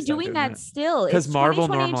 Why are need we to stop doing that still? Because It's Marvel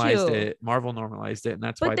normalized 2022. it. Marvel normalized it, and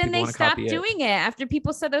that's But why then people they want to stopped copy it. doing it after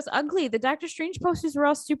people said that was ugly. The Doctor Strange posters were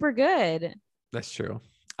all super good. That's true.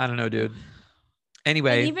 I don't know, dude. And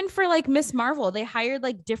Anyway, even for like Miss Marvel, they hired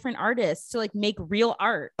like different artists to like make real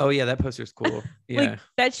art. oh yeah, that poster's cool. Yeah. Like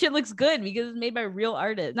that shit looks good because it's made by real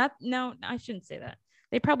artists. No, I shouldn't say that.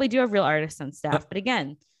 They probably do have real artists on staff, but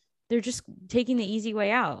again, they're just taking the easy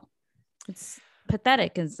way out. It's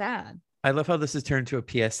pathetic and sad. I love how this has turned to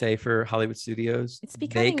a PSA for Hollywood studios. It's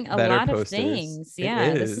becoming a lot of things.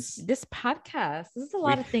 Yeah, this podcast. This is a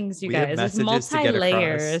lot of things, you guys. There's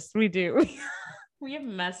multi-layers. We do. We have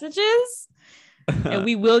messages, and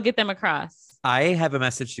we will get them across. I have a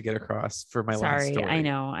message to get across for my last story. I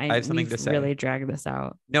know. I have something to say. Really drag this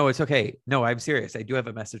out. No, it's okay. No, I'm serious. I do have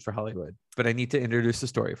a message for Hollywood, but I need to introduce the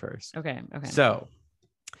story first. Okay. So,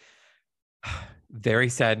 very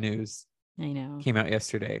sad news. I know. Came out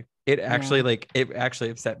yesterday. It actually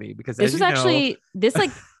upset me because this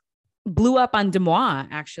like blew up on Demois,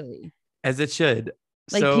 actually. As it should.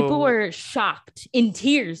 Like people were shocked, in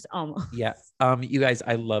tears almost. Yeah. You guys,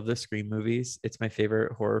 I love the Scream movies. It's my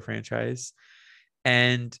favorite horror franchise.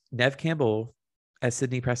 And Neve Campbell as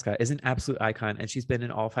Sidney Prescott is an absolute icon, and she's been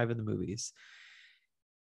in all 5 of the movies.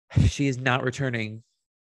 She is not returning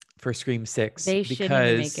for Scream 6. They shouldn't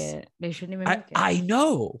even make it. They shouldn't even make it. I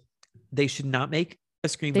know. They should not make a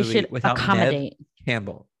Scream movie without Neve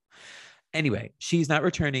Campbell. Anyway, she's not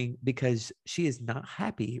returning because she is not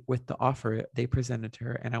happy with the offer they presented to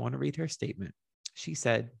her. And I want to read her statement. She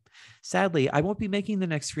said, "Sadly, I won't be making the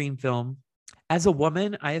next Scream film. As a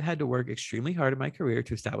woman, I have had to work extremely hard in my career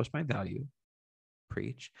to establish my value."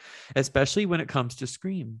 Preach. "Especially when it comes to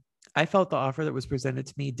Scream. I felt the offer that was presented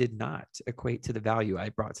to me did not equate to the value I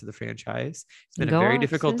brought to the franchise. It's been a very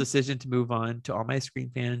difficult decision to move on. To all my Scream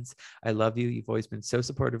fans, I love you. You've always been so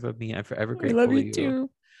supportive of me. I'm forever grateful to you." Too.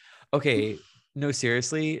 Okay, no,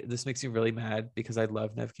 seriously, this makes me really mad because I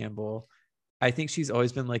love Neve Campbell. I think she's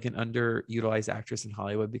always been like an underutilized actress in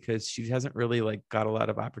Hollywood because she hasn't really like got a lot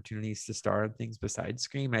of opportunities to star in things besides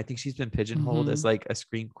Scream. And I think she's been pigeonholed as like a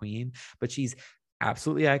Scream queen, but she's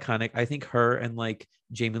absolutely iconic. I think her and like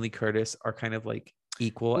Jamie Lee Curtis are kind of like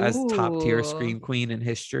equal as top tier Scream queen in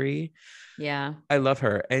history. Yeah, I love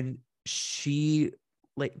her, and she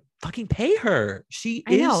like fucking pay her. She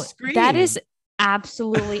is Scream. That is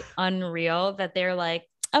absolutely unreal that they're like,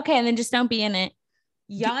 okay, and then just don't be in it.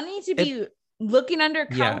 Y'all need to be looking under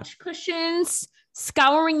couch cushions,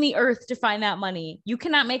 scouring the earth to find that money. You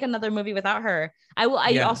cannot make another movie without her. I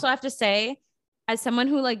also have to say, as someone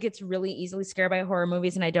who like gets really easily scared by horror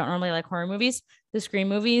movies, and I don't normally like horror movies, the Scream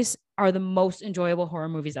movies are the most enjoyable horror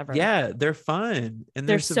movies ever. Yeah, they're fun and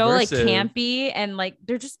they're so like campy, and like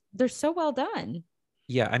they're so well done.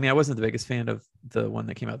 Yeah, I mean, I wasn't the biggest fan of the one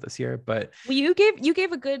that came out this year, but you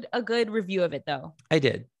gave a good review of it though. I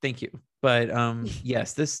did, thank you. But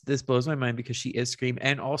yes, this blows my mind because she is Scream,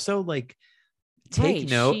 and also like take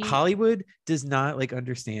note, Hollywood does not like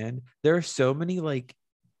understand. There are so many like,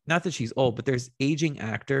 not that she's old, but there's aging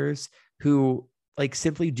actors who like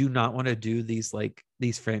simply do not want to do these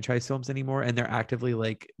franchise films anymore, and they're actively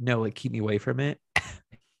like, no, like keep me away from it.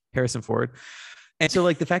 Harrison Ford. And so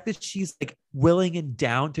like the fact that she's like willing and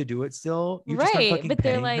down to do it still, you're just not fucking but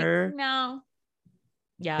they're like, her. No.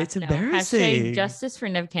 Yeah. It's embarrassing. Hashtag justice for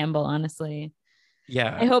Neve Campbell, honestly.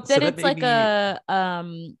 Yeah. I hope that it's like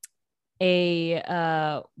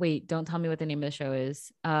wait, don't tell me what the name of the show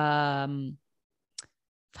is. Fuck.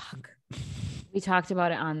 We talked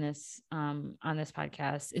about it on this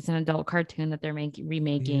podcast. It's an adult cartoon that they're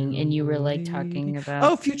remaking, and you were like talking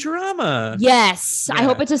about Futurama. Yes, yeah. I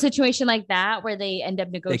hope it's a situation like that where they end up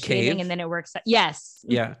negotiating and then it works. Yes,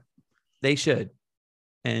 yeah, they should,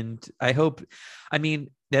 and I hope. I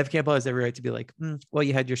mean, Neve Campbell has every right to be like, well,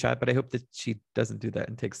 you had your shot, but I hope that she doesn't do that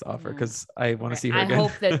and takes the offer because I want to see her again. I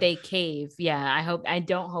hope that they cave. Yeah, I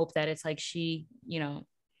don't hope that it's like she,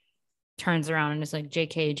 turns around and it's like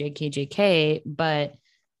JK, but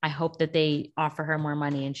I hope that they offer her more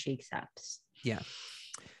money and she accepts. Yeah.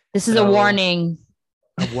 This is a warning.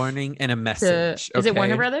 A warning and a message. Is it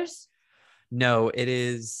Warner Brothers? No, it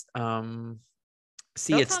is.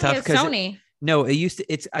 See, Don't it's tough because Sony. No, it used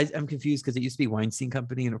to. I'm confused because it used to be Weinstein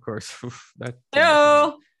Company, and of course, I'm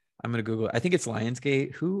gonna Google it. I think it's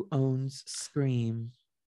Lionsgate. Who owns Scream?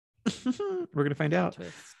 We're gonna find out.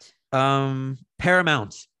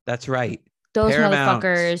 Paramount. That's right. Those Paramount.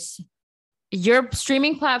 Motherfuckers. Your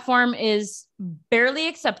streaming platform is barely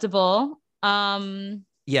acceptable. Yeah,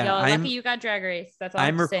 Yeah, Yo, I'm lucky you got Drag Race. That's all I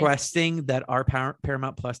I'm have to say. requesting that our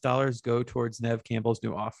Paramount Plus dollars go towards Nev Campbell's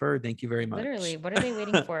new offer. Thank you very much. Literally, what are they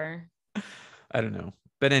waiting for? I don't know.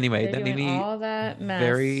 But anyway, They're that made doing me all that mess.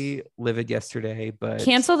 very livid yesterday. But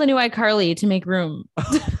Cancel the new iCarly to make room.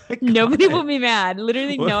 Oh my Nobody God. will be mad.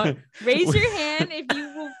 Literally, no. What- Raise your hand if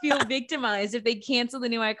you will feel victimized if they cancel the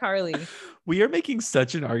new iCarly. We are making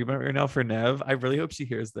such an argument right now for Nev. I really hope she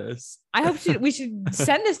hears this. I hope we should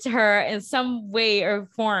send this to her in some way or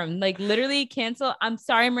form. Like literally cancel. I'm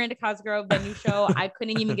sorry, Miranda Cosgrove, the new show. I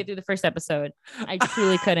couldn't even get through the first episode. I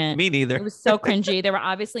truly couldn't. Me neither. It was so cringy. There were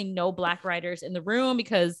obviously no Black writers in the room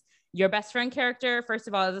because your best friend character, first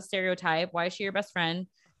of all, is a stereotype. Why is she your best friend?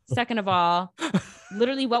 Second of all,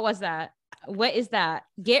 literally, what was that? What is that?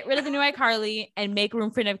 Get rid of the new iCarly and make room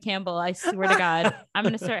for Nev Campbell. I swear to God, I'm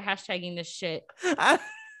going to start hashtagging this shit.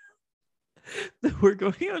 We're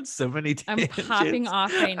going on so many tangents. I'm popping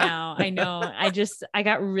off right now. I know. I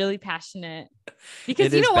got really passionate because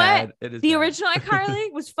It you is know bad. what? It is The bad. original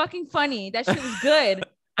iCarly was fucking funny. That shit was good.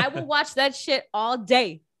 I will watch that shit all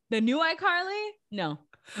day. The new iCarly? No.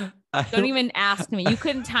 Don't even ask me. You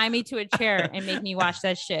couldn't tie me to a chair and make me watch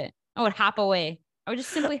that shit. I would hop away. I would just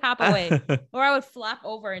simply hop away. Or I would flop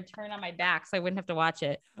over and turn on my back so I wouldn't have to watch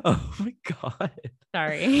it. Oh my God.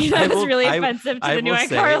 Sorry. That was really offensive to the new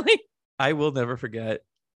iCarly. I will never forget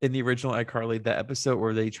in the original iCarly, the episode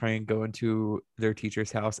where they try and go into their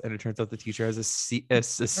teacher's house and it turns out the teacher has a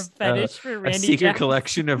fetish for Randy secret Jackson.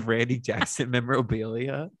 collection of Randy Jackson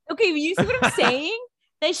memorabilia. Okay, you see what I'm saying?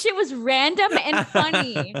 That shit was random and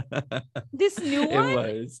funny. This new one, It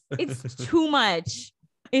was. it's too much.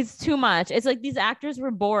 It's too much. It's like these actors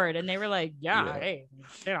were bored and they were like, yeah. Hey,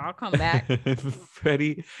 shit, I'll come back.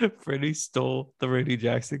 Freddie stole the Randy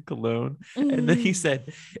Jackson cologne and then he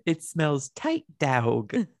said, "It smells tight,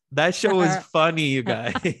 dog." That show was funny, you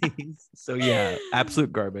guys. So yeah,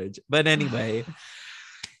 absolute garbage. But anyway,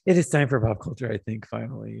 it is time for pop culture, I think,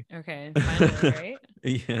 finally. Okay, finally, right?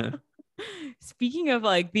 Yeah. Speaking of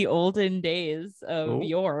like the olden days of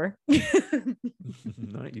yore.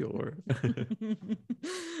 Not your.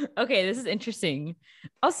 Okay, this is interesting.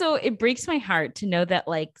 Also, it breaks my heart to know that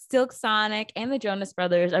like Silk Sonic and the Jonas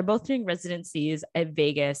Brothers are both doing residencies at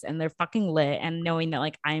Vegas and they're fucking lit, and knowing that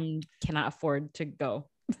like I cannot afford to go.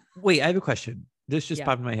 Wait, I have a question. This just Yeah.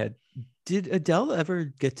 popped in my head. Did Adele ever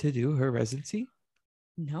get to do her residency?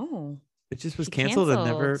 No. It just was She canceled and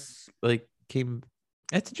never canceled. like came.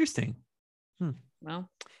 That's interesting.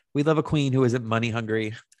 Well, We love a queen who isn't money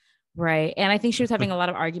hungry. right. And I think she was having a lot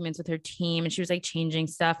of arguments with her team and she was like changing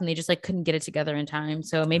stuff and they just like couldn't get it together in time.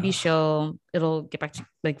 So maybe it'll get back to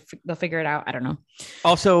like, they'll figure it out. I don't know.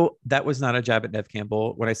 Also, that was not a jab at Nev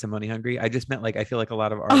Campbell when I said money hungry. I just meant like, I feel like a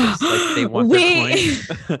lot of artists, like they want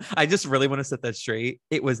their coin. I just really want to set that straight.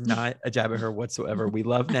 It was not a jab at her whatsoever. We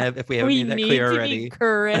love Nev. If we haven't We made that need clear to already. be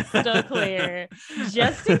crystal clear.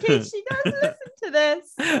 Just in case she does listen to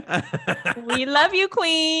this. We love you,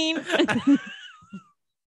 queen.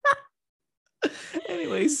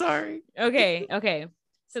 Anyway, sorry. Okay.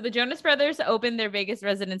 So the Jonas Brothers opened their Vegas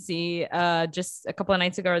residency just a couple of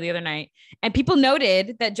nights ago or the other night. And people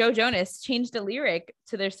noted that Joe Jonas changed the lyric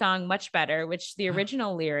to their song Much Better, which the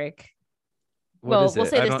original lyric. What is We'll it?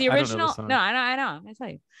 say I this. don't- The I don't know the original. song. No, I know. I tell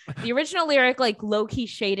you. The original lyric, like low-key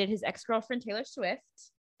shaded his ex-girlfriend Taylor Swift.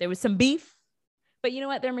 There was some beef. But you know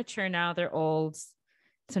what? They're mature now. They're old.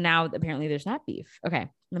 So now apparently there's not beef. Okay,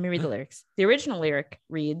 let me read the lyrics. The original lyric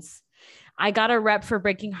reads, "I got a rep for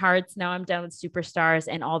breaking hearts. Now I'm done with superstars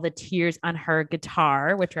and all the tears on her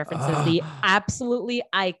guitar," which references the absolutely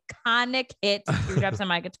iconic hit "Teardrops on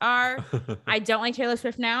My Guitar." I don't like Taylor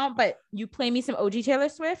Swift now, but you play me some OG Taylor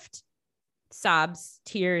Swift, sobs,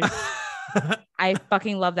 tears. I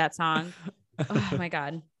fucking love that song. Oh my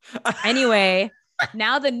God. Anyway,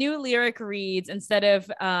 now the new lyric reads, instead of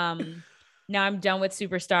 "now I'm done with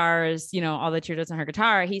superstars, you know, all the teardrops on her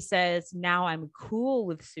guitar," he says, "now I'm cool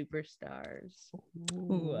with superstars."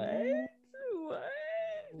 What?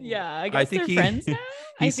 Yeah, I guess think they're friends now.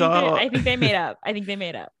 I think they made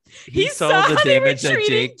up. He saw the they were damage that treating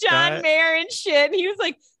Jake John got. Mayer and shit. And he was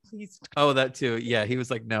like, please. Oh, that too. Yeah, he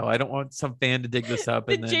was like, "No, I don't want some fan to dig this up."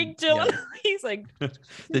 The And then, Jake yeah. Gyllenhaal. He's like,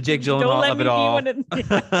 The Jake don't Gyllenhaal let of me it be all. one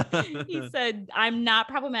of He said, "I'm not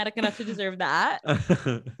problematic enough to deserve that.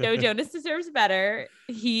 Joe Jonas deserves better."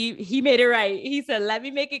 He made it right. He said, "Let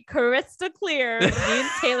me make it crystal clear. Me and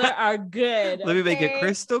Taylor are good." Let me make it okay?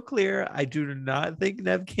 crystal clear. I do not think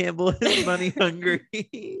Nev Campbell is money hungry.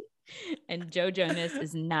 And Joe Jonas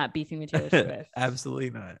is not beefing with Taylor Swift. Absolutely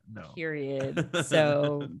not. No. Period.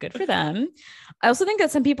 So good for them. I also think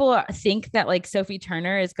that some people think that like Sophie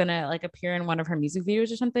Turner is gonna like appear in one of her music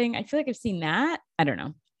videos or something. I feel like I've seen that. I don't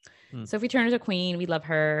know. Sophie Turner's a queen. We love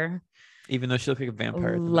her. Even though she looks like a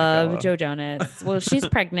vampire. Love Joe Jonas. Well, she's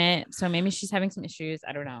pregnant, so maybe she's having some issues.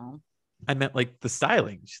 I don't know. I meant like the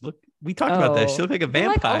styling. We talked about this. She looked like a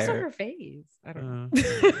vampire. Like also her face. I don't know.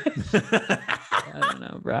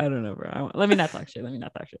 I don't know, bro. Let me not talk shit.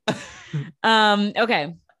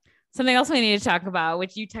 Okay. Something else we need to talk about,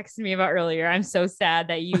 which you texted me about earlier. I'm so sad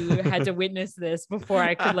that you had to witness this before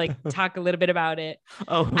I could like talk a little bit about it.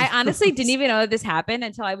 Oh, I honestly didn't even know that this happened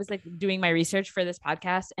until I was like doing my research for this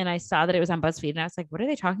podcast and I saw that it was on BuzzFeed and I was like, what are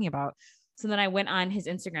they talking about? So then I went on his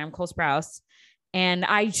Instagram, Cole Sprouse, and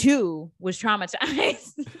I too was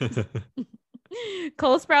traumatized.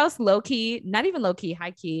 Cole Sprouse, low key, not even low key,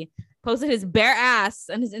 high key, posted his bare ass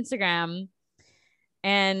on his Instagram.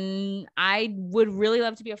 And I would really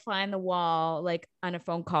love to be a fly on the wall, like on a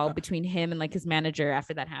phone call between him and like his manager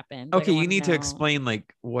after that happened. Okay, you need to explain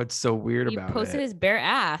like what's so weird about it. He posted his bare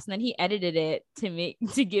ass and then he edited it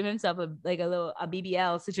to give himself a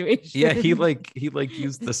BBL situation. Yeah, he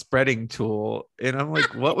used the spreading tool, and I'm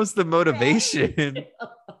like, what was the motivation?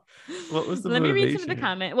 What was the Let motivation? me read some of the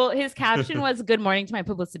comment. Well, his caption was "Good morning to my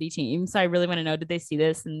publicity team." So I really want to know, did they see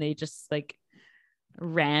this and they just like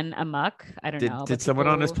ran amok? I don't know. Did someone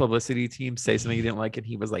on his publicity team say something he didn't like and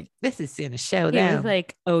he was like, this is in a showdown? He was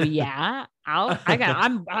like, oh yeah,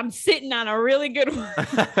 I'm sitting on a really good one.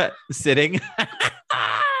 Sitting.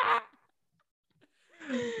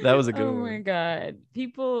 That was a good one. Oh my god.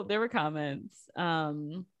 There were comments.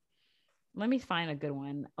 Let me find a good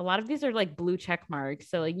one. A lot of these are like blue check marks.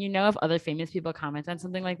 So like, if other famous people comment on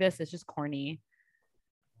something like this, it's just corny.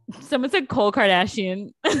 Someone said Khloe Kardashian.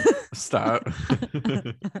 Stop.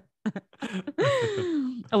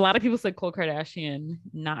 A lot of people said Khloe Kardashian,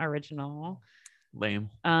 not original. Lame.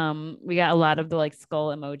 We got a lot of the like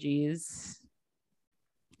skull emojis.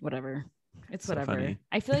 Whatever. It's so whatever. Funny.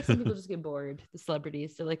 I feel like some people just get bored. The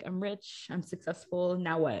celebrities. They're like, I'm rich, I'm successful.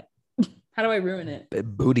 Now what? How do I ruin it?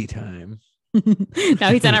 Booty time.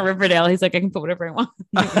 Now he's on a Riverdale. He's like, I can put whatever I want.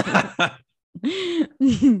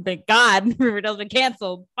 Thank God Riverdale's been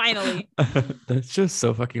canceled finally. That's just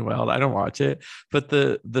so fucking wild. I don't watch it, but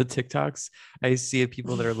the TikToks I see of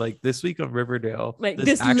people that are like, this week on Riverdale, like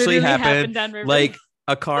this actually happened on Riverdale. Like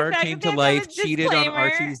a car came to life, cheated on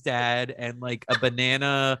Archie's dad, and like a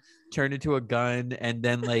banana turned into a gun, and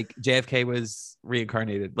then like JFK was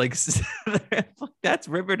reincarnated. Like that's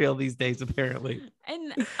Riverdale these days apparently.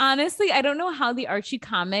 And honestly, I don't know how the Archie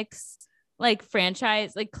comics like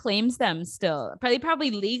franchise like claims them still. Probably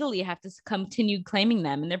legally have to continue claiming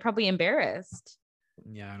them, and they're probably embarrassed.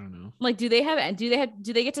 Yeah, I don't know. Like, do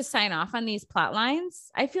they get to sign off on these plot lines?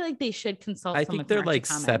 I feel like they should consult. I think they're like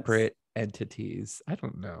separate entities. I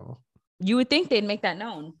don't know. You would think they'd make that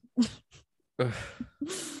known.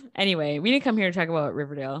 Anyway, we didn't come here to talk about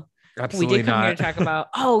Riverdale. Absolutely we did come not. here to talk about.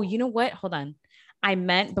 Oh, you know what? Hold on. I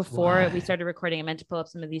meant before we started recording, I meant to pull up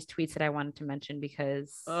some of these tweets that I wanted to mention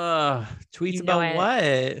because tweets about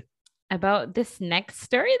what? About this next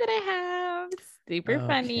story that I have. Super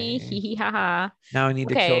funny. Hee hee ha ha. Now I need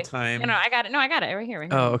to kill time. No, I got it. No, I got it right here.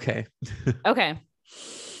 Oh, okay. Okay.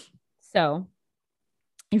 So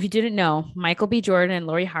if you didn't know, Michael B. Jordan and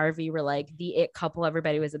Lori Harvey were like the it couple.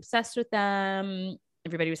 Everybody was obsessed with them.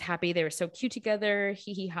 Everybody was happy. They were so cute together.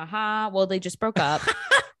 Hee hee ha ha. Well, they just broke up.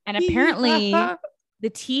 And apparently the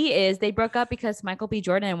tea is they broke up because Michael B.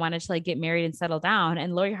 Jordan wanted to like get married and settle down.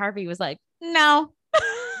 And Lori Harvey was like, no.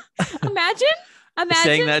 Imagine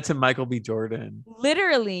saying that to Michael B. Jordan.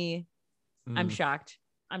 Literally. I'm shocked.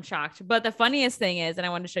 But the funniest thing is, and I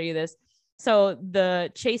wanted to show you this. So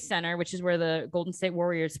the Chase Center, which is where the Golden State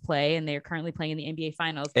Warriors play, and they are currently playing in the NBA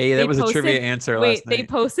Finals. Hey, that was a trivia answer last night. They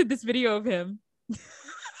posted this video of him.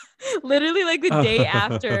 Literally like the day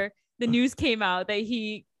after the news came out that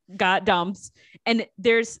he got dumped. And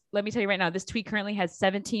let me tell you right now, this tweet currently has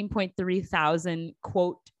 17.3 thousand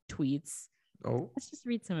quote tweets. Oh, let's just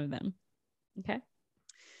read some of them. Okay.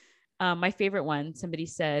 My favorite one, somebody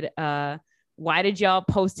said, why did y'all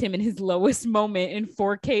post him in his lowest moment in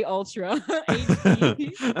 4K Ultra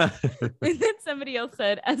HD? And then somebody else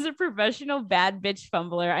said, as a professional bad bitch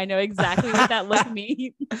fumbler, I know exactly what that look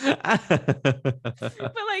means.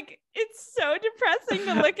 But like, it's so depressing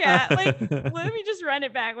to look at. Like, let me just run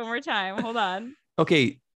it back one more time. Hold on.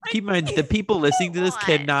 Okay. Keep in mind, the people listening to this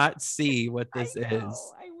cannot see what this is.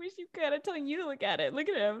 I wish you could. I'm telling you to look at it. Look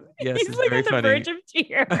at him. Yes, he's like on the verge of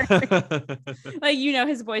tears. Like,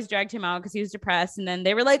 his boys dragged him out because he was depressed. And then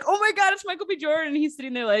they were like, oh my God, it's Michael B. Jordan. And he's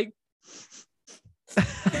sitting there like,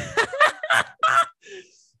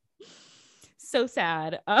 So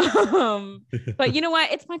sad. But you know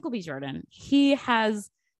what? It's Michael B. Jordan. He has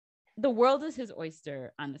the world is his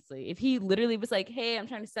oyster, honestly. If he literally was like, hey, I'm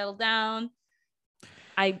trying to settle down,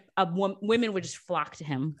 women would just flock to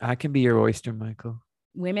him. I can be your oyster, Michael.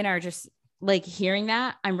 Women are just like hearing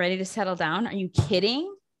that. I'm ready to settle down. Are you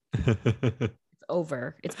kidding? It's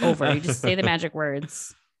over. It's over. You just say the magic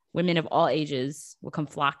words. Women of all ages will come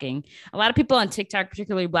flocking. A lot of people on TikTok,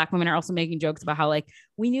 particularly Black women, are also making jokes about how like,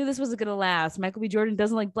 we knew this was going to last. Michael B. Jordan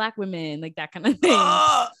doesn't like Black women, like that kind of thing.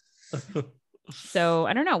 So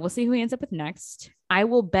I don't know. We'll see who he ends up with next. I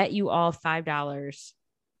will bet you all $5.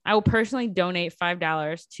 I will personally donate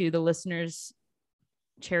 $5 to the listeners'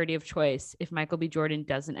 charity of choice if Michael B. Jordan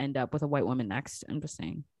doesn't end up with a white woman next. I'm just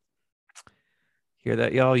saying. Hear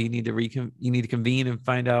that, y'all? You need to convene and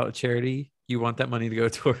find out a charity you want that money to go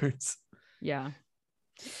towards. Yeah.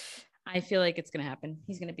 I feel like it's going to happen.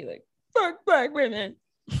 He's going to be like, fuck Black women.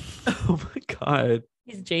 Oh my God.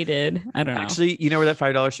 He's jaded. I don't know. Actually, you know where that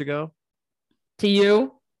 $5 should go? To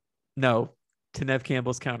you? No. To Nev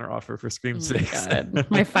Campbell's counter offer for Scream 6.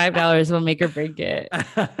 My $5 will make or break it.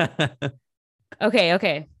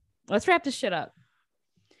 Okay. Let's wrap this shit up.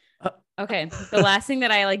 Okay. The last thing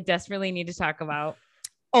that I like desperately need to talk about,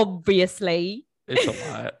 obviously, it's a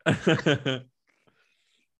lot.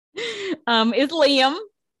 Is Liam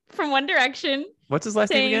from One Direction. What's his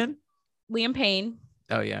last name again? Liam Payne.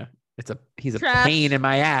 Oh yeah. He's Trash. A pain in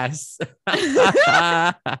my ass.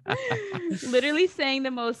 Literally saying the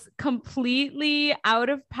most completely out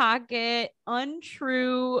of pocket,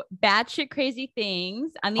 untrue, batshit crazy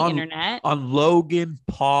things on the internet. On Logan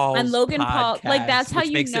Paul. Like that's how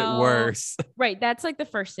you makes know. It worse. Right. That's like the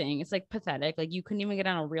first thing. It's like pathetic. Like you couldn't even get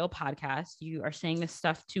on a real podcast. You are saying this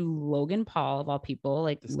stuff to Logan Paul of all people,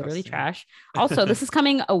 like disgusting. Literally trash. Also, this is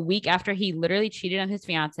coming a week after he literally cheated on his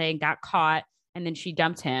fiance and got caught, and then she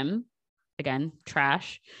dumped him. Again,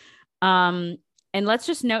 trash. And let's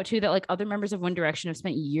just note too that like other members of One Direction have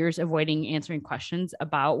spent years avoiding answering questions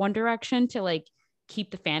about One Direction to like keep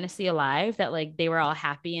the fantasy alive that like they were all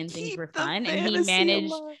happy and things were fun,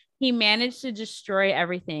 and he managed to destroy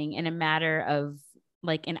everything in a matter of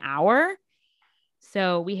like an hour.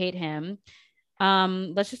 So we hate him.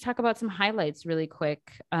 Let's just talk about some highlights really quick.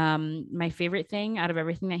 My favorite thing out of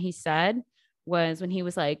everything that he said was when he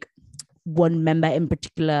was like, one member in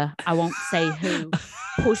particular, I won't say who,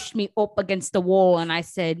 pushed me up against the wall, and I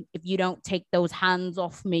said, if you don't take those hands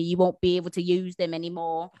off me, you won't be able to use them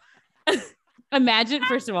anymore. Imagine,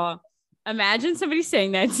 first of all, imagine somebody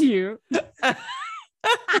saying that to you.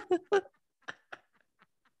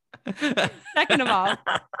 Second of all,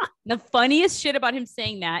 the funniest shit about him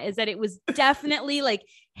saying that is that it was definitely like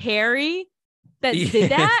Harry that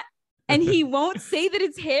did that. And he won't say that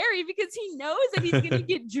it's Harry because he knows that he's going to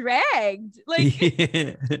get dragged. Like,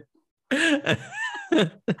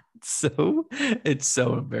 it's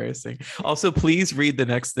so embarrassing. Also, please read the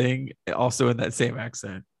next thing also in that same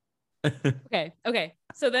accent. Okay.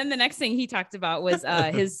 So then the next thing he talked about was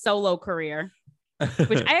his solo career,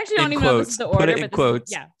 which I actually don't even know if this is the order, but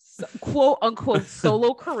quotes. Quote unquote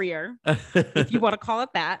solo career, if you want to call it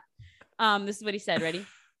that. This is what he said. Ready?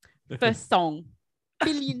 First song.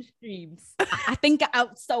 Billion streams. I think I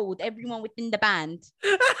outsold everyone within the band.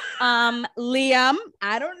 Liam,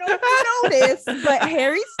 I don't know if you know this, but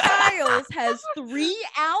Harry Styles has 3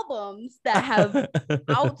 albums that have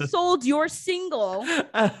outsold your single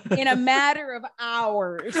in a matter of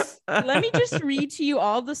hours. Let me just read to you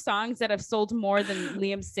all the songs that have sold more than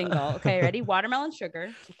Liam's single. Okay, ready? Watermelon Sugar,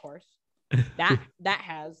 of course. That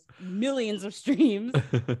has millions of streams.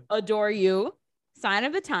 Adore You, Sign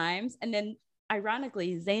of the Times, and then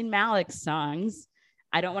ironically, Zayn Malik's songs,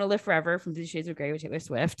 I Don't Want to Live Forever from 50 Shades of Grey with Taylor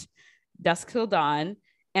Swift, Dusk Till Dawn,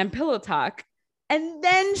 and Pillow Talk, and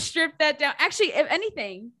then strip that down. Actually, if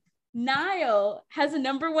anything, Niall has a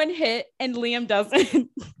 #1 hit and Liam doesn't.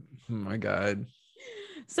 Oh my God.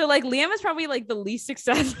 So like Liam is probably like the least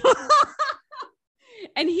successful.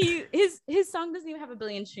 And his song doesn't even have 1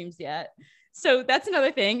 billion streams yet. So that's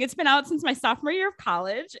another thing. It's been out since my sophomore year of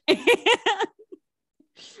college. And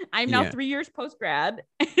I'm now 3 years post-grad.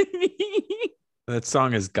 That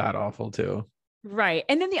song is god awful too. Right.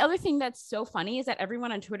 And then the other thing that's so funny is that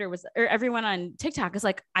everyone on Twitter everyone on TikTok is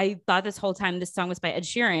like, I thought this whole time this song was by Ed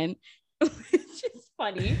Sheeran, which is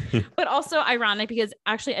funny, but also ironic because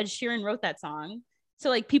actually Ed Sheeran wrote that song. So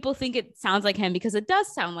like people think it sounds like him because it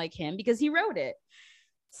does sound like him because he wrote it.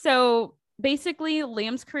 So basically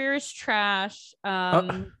Liam's career is trash.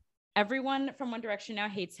 Everyone from One Direction now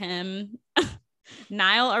hates him.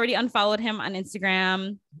 Niall already unfollowed him on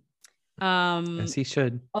Instagram. As he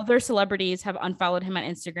should. Other celebrities have unfollowed him on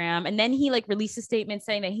Instagram. And then he like released a statement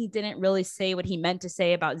saying that he didn't really say what he meant to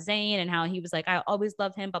say about Zayn and how he was like, I always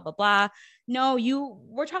love him, blah, blah, blah. No, you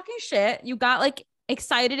were talking shit. You got like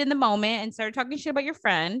excited in the moment and started talking shit about your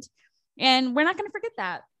friend. And we're not going to forget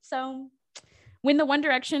that. So when the One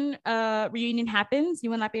Direction reunion happens,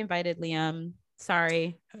 you will not be invited, Liam.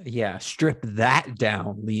 Sorry. Yeah, strip that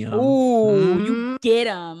down, Liam. Oh, you get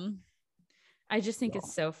him. I just think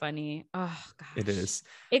it's so funny. Oh gosh. It is.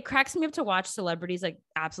 It cracks me up to watch celebrities like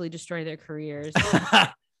absolutely destroy their careers.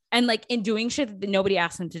 And like in doing shit that nobody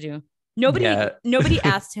asked him to do. Nobody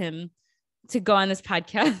asked him to go on this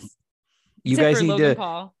podcast. You guys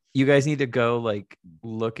need to go like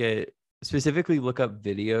specifically look up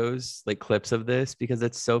videos, like clips of this, because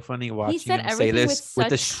it's so funny watching him say this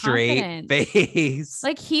with a straight face.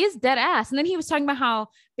 Like he is dead ass. And then he was talking about how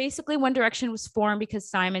basically One Direction was formed because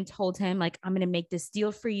Simon told him like, I'm going to make this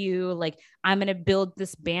deal for you. Like I'm going to build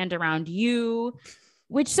this band around you,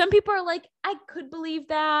 which some people are like, I could believe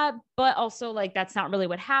that, but also like, that's not really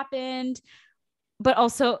what happened. But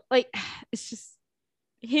also like, it's just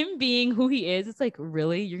him being who he is. It's like,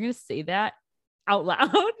 really, you're going to say that out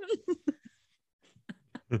loud?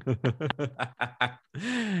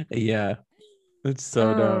 Yeah, it's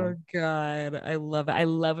so dumb. Oh god, I love it. I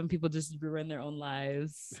love when people just ruin their own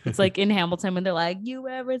lives. It's like in Hamilton when they're like, you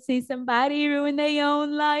ever see somebody ruin their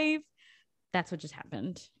own life? That's what just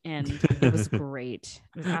happened, and it was great.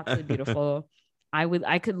 It was absolutely beautiful.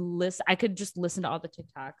 I could just listen to all the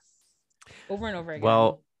TikToks over and over again.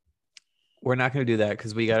 Well, we're not going to do that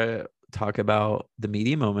because we got to talk about the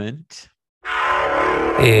media moment.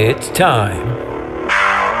 It's time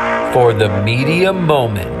for the media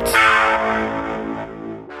moment.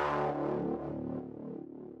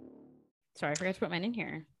 Sorry, I forgot to put mine in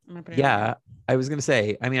here. I'm gonna put it I was gonna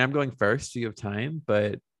say, I mean, I'm going first. Do you have time?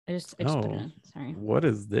 But I just put it in. Sorry. What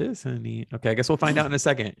is this, honey? Okay, I guess we'll find out in a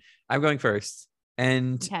second. I'm going first.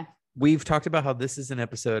 And we've talked about how this is an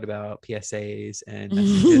episode about PSAs and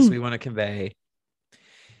messages we want to convey.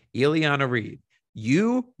 Ileana Reed,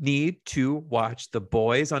 you need to watch The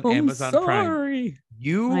Boys on Amazon Prime.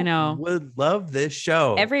 I know. Would love this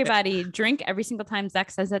show. Everybody drink every single time Zach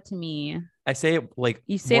says that to me. I say it like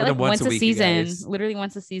you say it like once a season, literally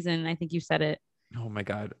once a season. I think you said it. Oh my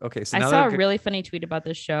God. Okay. So I saw a really funny tweet about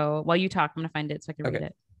this show. While you talk, I'm going to find it so I can read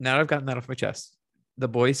it. Now I've gotten that off my chest. The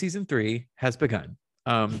Boys season 3 has begun.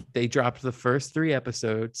 They dropped the first 3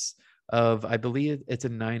 episodes of, I believe it's a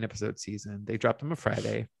 9-episode season. They dropped them on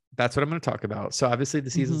Friday. That's what I'm going to talk about. So obviously the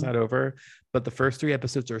season's not over, but the first 3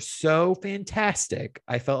 episodes are so fantastic.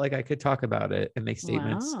 I felt like I could talk about it and make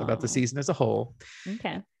statements about the season as a whole.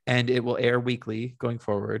 Okay. And it will air weekly going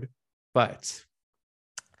forward. But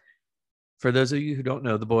for those of you who don't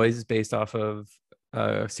know, The Boys is based off of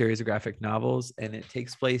a series of graphic novels, and it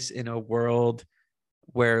takes place in a world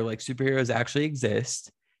where like superheroes actually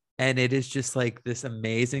exist. And it is just like this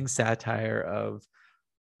amazing satire of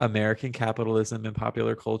American capitalism and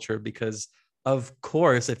popular culture, because of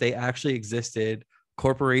course, if they actually existed,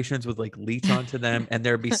 corporations would like leech onto them and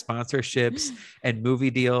there'd be sponsorships and movie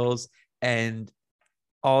deals and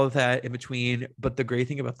all of that in between. But the great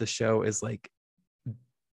thing about the show is like,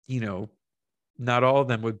 you know, not all of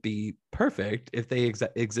them would be perfect if they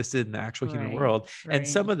existed in the actual human world. And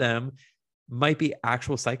some of them might be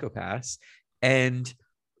actual psychopaths. And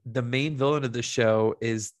the main villain of the show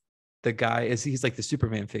is the guy he's like the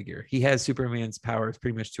Superman figure. He has Superman's powers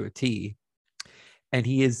pretty much to a T. And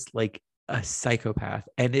he is like a psychopath.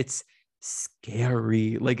 And it's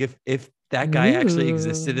scary. Like if that guy actually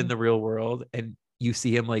existed in the real world and you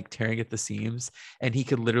see him like tearing at the seams and he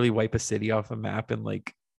could literally wipe a city off a map in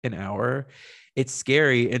like an hour, it's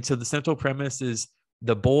scary. And so the central premise is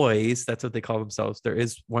the boys, that's what they call themselves. There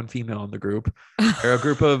is one female in the group. They're a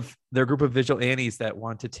group of vigilantes that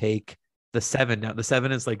want to take the Seven. Now the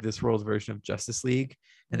Seven is like this world's version of Justice League,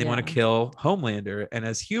 and they want to kill Homelander. And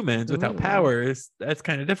as humans without powers, that's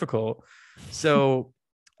kind of difficult. So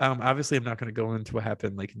obviously I'm not going to go into what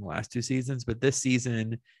happened like in the last 2 seasons, but this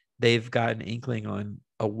season they've got an inkling on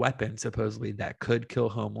a weapon supposedly that could kill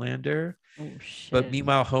Homelander. Oh, shit. But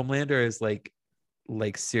meanwhile, Homelander is like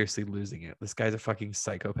seriously losing it. This guy's a fucking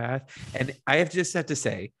psychopath. And I have to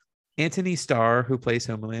say, Anthony Starr, who plays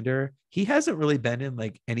Homelander, he hasn't really been in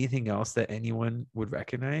like anything else that anyone would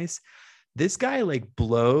recognize. This guy like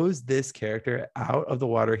blows this character out of the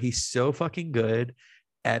water. He's so fucking good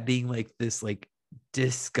at being like this like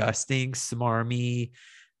disgusting, smarmy,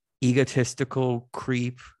 egotistical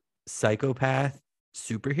creep psychopath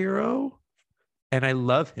superhero. And I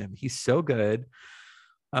love him. He's so good.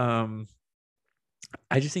 I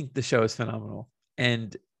just think the show is phenomenal.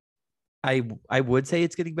 And I would say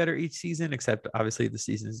it's getting better each season, except obviously the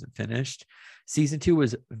season isn't finished. Season 2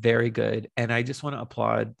 was very good, and I just want to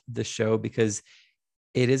applaud the show because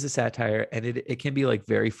it is a satire and it can be like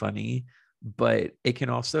very funny, but it can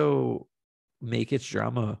also make its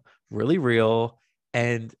drama really real.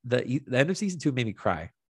 And the end of season 2 made me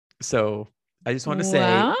cry. So I just want to say,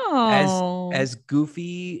 as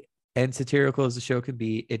goofy and satirical as the show can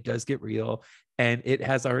be, it does get real. And it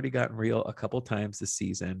has already gotten real a couple times this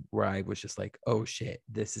season where I was just like, oh shit,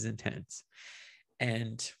 this is intense.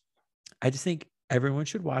 And I just think everyone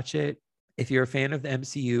should watch it. If you're a fan of the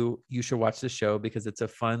MCU, you should watch the show because it's a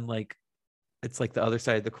fun, like, it's like the other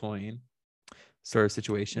side of the coin sort of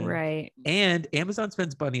situation. Right. And Amazon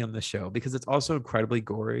spends money on the show because it's also incredibly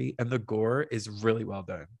gory, and the gore is really well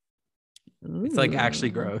done. Ooh. It's like actually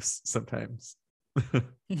gross sometimes.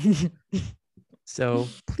 So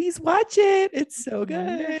please watch it. It's so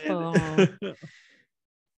good.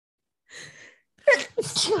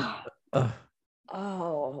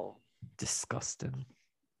 Oh, disgusting.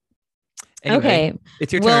 Anyway, okay,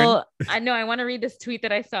 it's your turn. Well, I know I want to read this tweet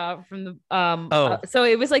that I saw from the so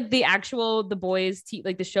it was like the boys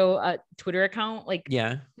like the show Twitter account, like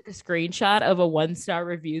a screenshot of a 1-star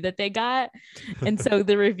review that they got. And so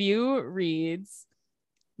the review reads,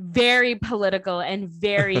 very political and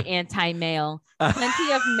very anti-male.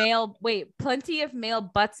 Plenty of male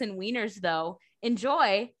butts and wieners though.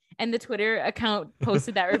 Enjoy. And the Twitter account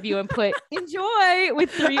posted that review and put enjoy with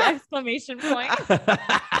 3 exclamation points.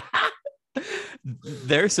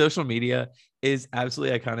 Their social media is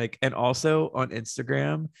absolutely iconic, and also on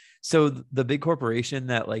Instagram. So the big corporation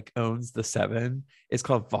that like owns the 7 is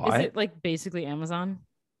called Vought. Is it like basically Amazon?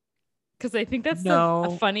 Because I think that's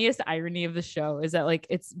the funniest irony of the show is that like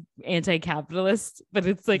it's anti-capitalist, but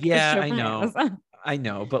it's like I know, Amazon. I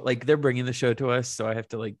know, but like they're bringing the show to us, so I have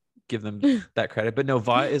to like give them that credit. But no,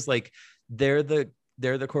 Vought is like they're the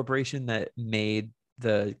corporation that made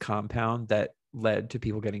the compound that led to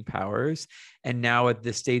people getting powers, and now at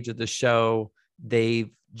this stage of the show they're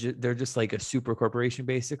just like a super corporation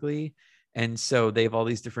basically, and so they have all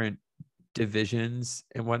these different divisions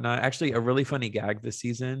and whatnot. Actually, a really funny gag this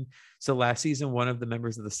season. So last season, one of the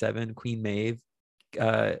members of the 7, Queen Maeve,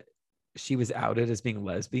 she was outed as being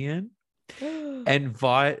lesbian. And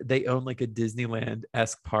Vought, they own like a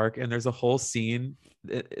Disneyland-esque park, and there's a whole scene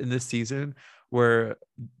in this season where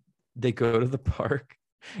they go to the park,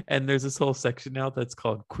 and there's this whole section now that's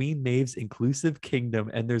called Queen Maeve's Inclusive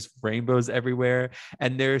Kingdom, and there's rainbows everywhere,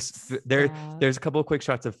 and there's a couple of quick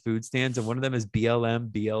shots of food stands, and one of them is BLM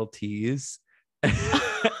BLTs.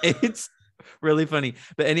 It's really funny.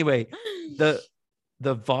 But anyway, the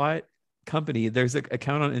Vought company, there's an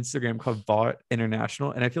account on Instagram called Vought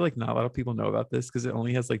International, and I feel like not a lot of people know about this because it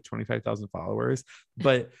only has like 25,000 followers,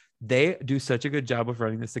 but they do such a good job of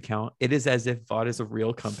running this account. It is as if Vought is a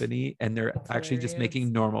real company and they're actually just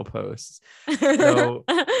making normal posts. So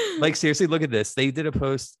like seriously, look at this. They did a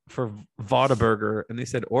post for Vought-A-Burger and they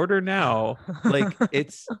said order now. Like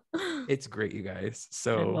it's great, you guys.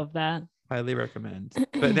 So I love that. Highly recommend.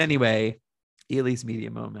 But anyway, Elise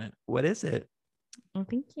Media Moment. What is it? Oh,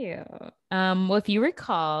 thank you. Well, if you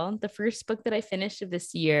recall, the first book that I finished of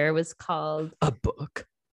this year was called A Book.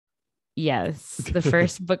 Yes, the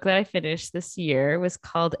first book that I finished this year was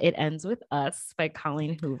called It Ends With Us by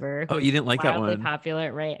Colleen Hoover. Oh, you didn't like that one?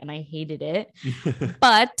 Popular, right? And I hated it.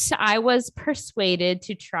 But I was persuaded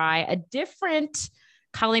to try a different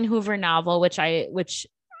Colleen Hoover novel, which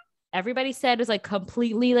everybody said was like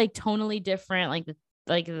completely like tonally different.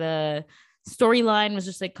 Like the storyline was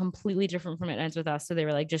just like completely different from It Ends With Us. So they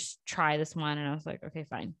were like, just try this one. And I was like, okay,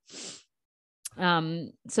 fine.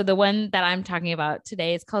 So the one that I'm talking about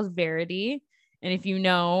today is called Verity. And if you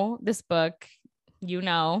know this book, you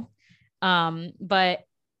know, but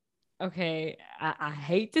okay, I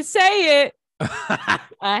hate to say it.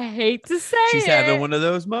 I hate to say She's having one of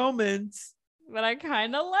those moments, but I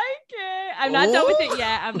kind of like it. I'm not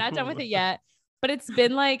done with it yet. But it's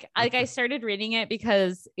been like I started reading it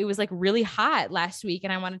because it was like really hot last week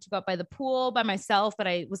and I wanted to go up by the pool by myself, but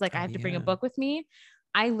I was like, I have to bring a book with me.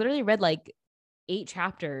 I literally read like 8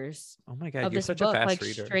 chapters. Oh my God, of you're this such book, a fast like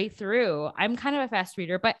reader. Straight through. I'm kind of a fast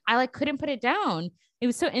reader, but I like couldn't put it down. It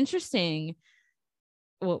was so interesting.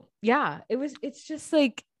 Well, yeah, it's just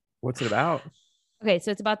like, what's it about? Okay, so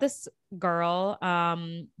it's about this girl.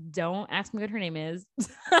 Don't ask me what her name is.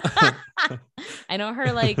 I know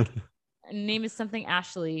her like name is something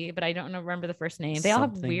Ashley, but I don't remember the first name. They all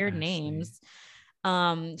have weird names.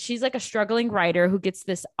 She's like a struggling writer who gets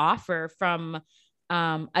this offer from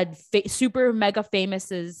a super mega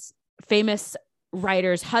famous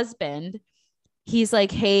writer's husband. He's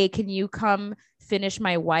like, hey, can you come finish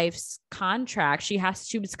my wife's contract. She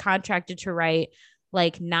was contracted to write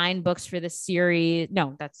like 9 books for the series.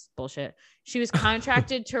 No, that's bullshit. She was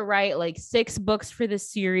contracted to write like 6 books for the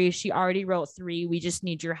series. She already wrote 3. We just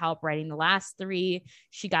need your help writing the last 3.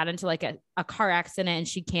 She got into like a car accident and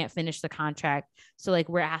she can't finish the contract. So like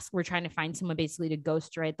we're trying to find someone basically to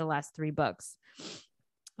ghostwrite the last 3 books.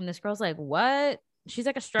 And this girl's like, what? She's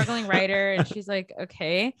like a struggling writer. And she's like,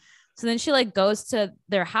 okay. So then she like goes to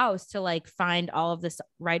their house to like find all of this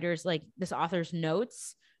author's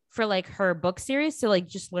notes for like her book series, to like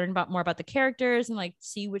just learn more about the characters and like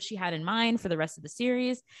see what she had in mind for the rest of the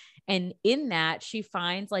series. And in that, she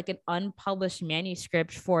finds like an unpublished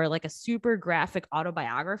manuscript for like a super graphic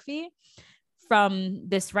autobiography from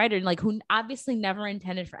this writer, like who obviously never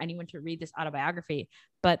intended for anyone to read this autobiography,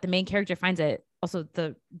 but the main character finds it. Also,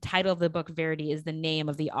 the title of the book, Verity, is the name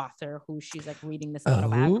of the author who she's like reading this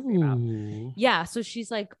autobiography about. Yeah. So she's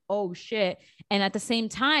like, oh shit. And at the same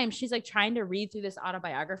time, she's like trying to read through this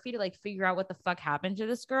autobiography to like figure out what the fuck happened to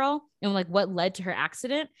this girl and like what led to her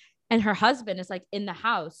accident. And her husband is like in the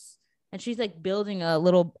house and she's like building a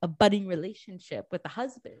budding relationship with the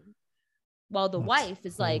husband while the wife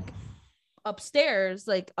is like upstairs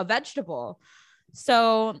like a vegetable.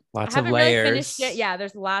 So lots I haven't of layers. really finished it. Yeah,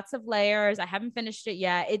 there's lots of layers. I haven't finished it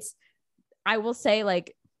yet. I will say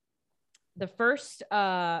like the first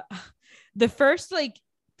like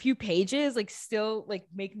few pages like still like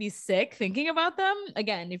make me sick thinking about them.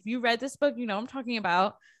 Again, if you read this book, you know what I'm talking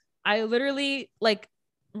about. I literally like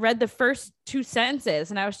read the first 2 sentences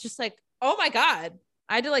and I was just like, oh my God.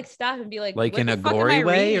 I had to like stop and be like in a gory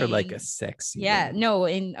way or like a sexy way? No,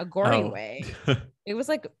 in a gory way. Oh. It was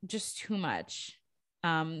like just too much.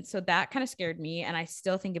 So that kind of scared me. And I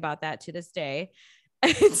still think about that to this day.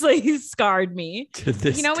 It's like scarred me. To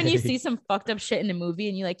this you know, when you day. see some fucked up shit in a movie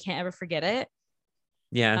and you like can't ever forget it.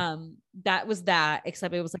 Yeah. That was that,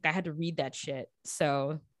 except it was like I had to read that shit.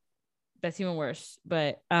 So that's even worse.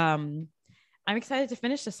 But I'm excited to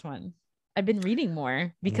finish this one. I've been reading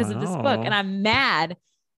more because of this book, and I'm mad.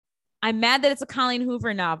 I'm mad that it's a Colleen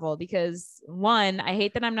Hoover novel because one, I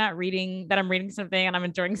hate that I'm reading something and I'm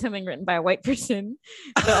enjoying something written by a white person.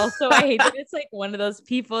 But also I hate that it's like one of those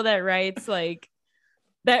people that writes like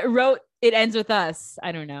that wrote It Ends With Us.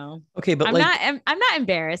 I don't know. Okay, but I'm not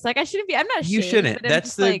embarrassed. Like I shouldn't be. I'm not. You ashamed, shouldn't.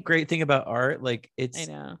 That's the like, great thing about art. Like I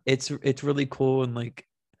know. it's really cool and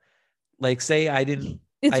like say I didn't.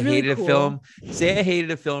 It's I really hated cool. a film. Say I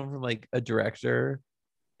hated a film from like a director,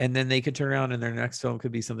 and then they could turn around and their next film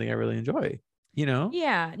could be something I really enjoy. You know?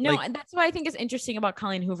 Yeah. No, Like- and that's what I think is interesting about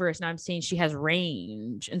Colleen Hoover is now I'm seeing she has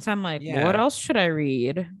range. And so I'm like, Yeah. what else should I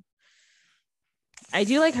read? I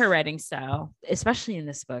do like her writing style, especially in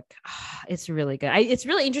this book. It's really good. It's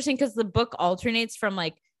really interesting because the book alternates from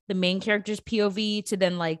like the main character's POV to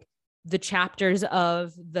then like the chapters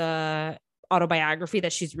of the autobiography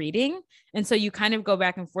that she's reading. And so you kind of go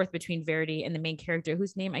back and forth between Verity and the main character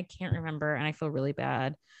whose name I can't remember. And I feel really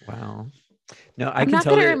bad. Wow. No, I'm not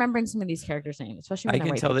good at remembering some of these characters' names, especially I when can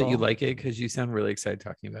white tell that you people. like it because you sound really excited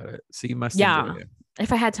talking about it. So you must Yeah. enjoy it.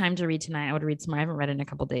 If I had time to read tonight, I would read some more. I haven't read it in a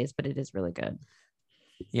couple days, but it is really good.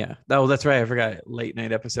 Yeah. Oh, that's right. I forgot. Late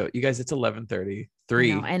night episode. You guys, it's 11:30.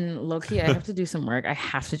 3. And low-key, I have to do some work. I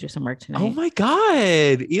have to do some work tonight. Oh my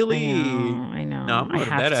God. Ely. I know. No, I'm going to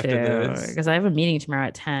bed after this. because I have a meeting tomorrow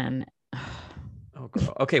at 10. Oh,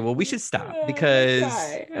 girl. Okay. Well, we should stop because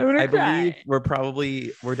I believe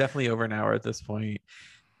we're definitely over an hour at this point.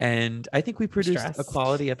 And I think we produced a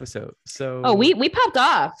quality episode. So we popped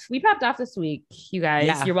off. We popped off this week, you guys.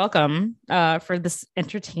 Yeah. You're welcome for this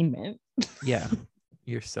entertainment. Yeah.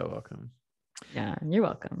 You're so welcome. Yeah, you're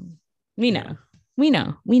welcome. We know. Yeah. We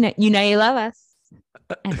know. You know you love us.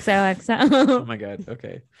 XOXO. Oh my God.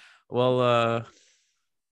 Okay. Well,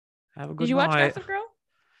 have a good Did you watch night. Gossip Girl?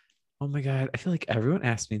 Oh my God. I feel like everyone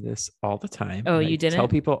asks me this all the time. Oh, and you I didn't? tell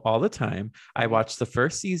people all the time. I watched the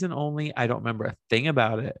first season only. I don't remember a thing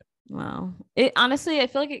about it. Wow. It honestly, I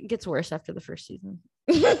feel like it gets worse after the first season.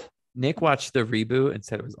 Nick watched the reboot and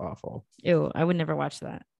said it was awful. Ew, I would never watch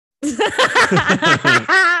that.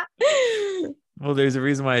 Well, there's a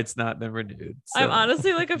reason why it's not been renewed. So. I'm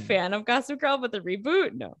honestly like a fan of Gossip Girl, but the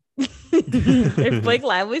reboot, no. If Blake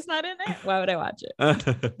Lively's not in it, why would I watch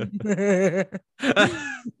it?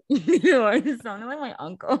 You are sounding like my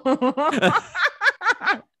uncle.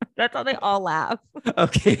 That's how they all laugh.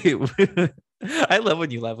 Okay. I love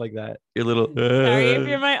when you laugh like that. Your little. Sorry if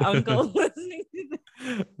you're my uncle listening to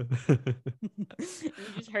this. You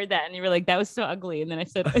just heard that and you were like, that was so ugly. And then I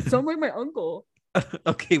said, it sounds like my uncle.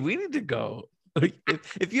 Okay, we need to go.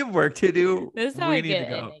 If you have work to do, This is how we I need get to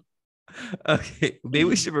go. it. Okay, maybe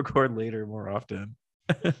we should record later more often.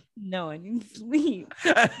 No, I need sleep.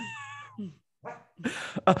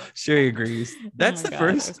 Sherry agrees. That's my the God,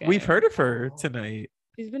 first okay. we've heard of her tonight.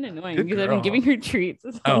 She's been annoying Good because I've been girl. giving her treats.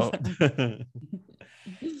 this Oh. whole time.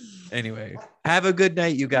 Anyway, have a good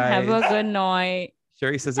night, you guys. Have a good night.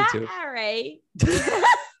 Sherry says it too. All right.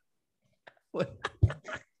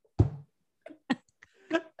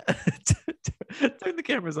 Turn the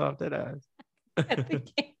cameras off, that ass. At the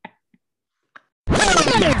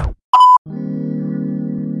camera.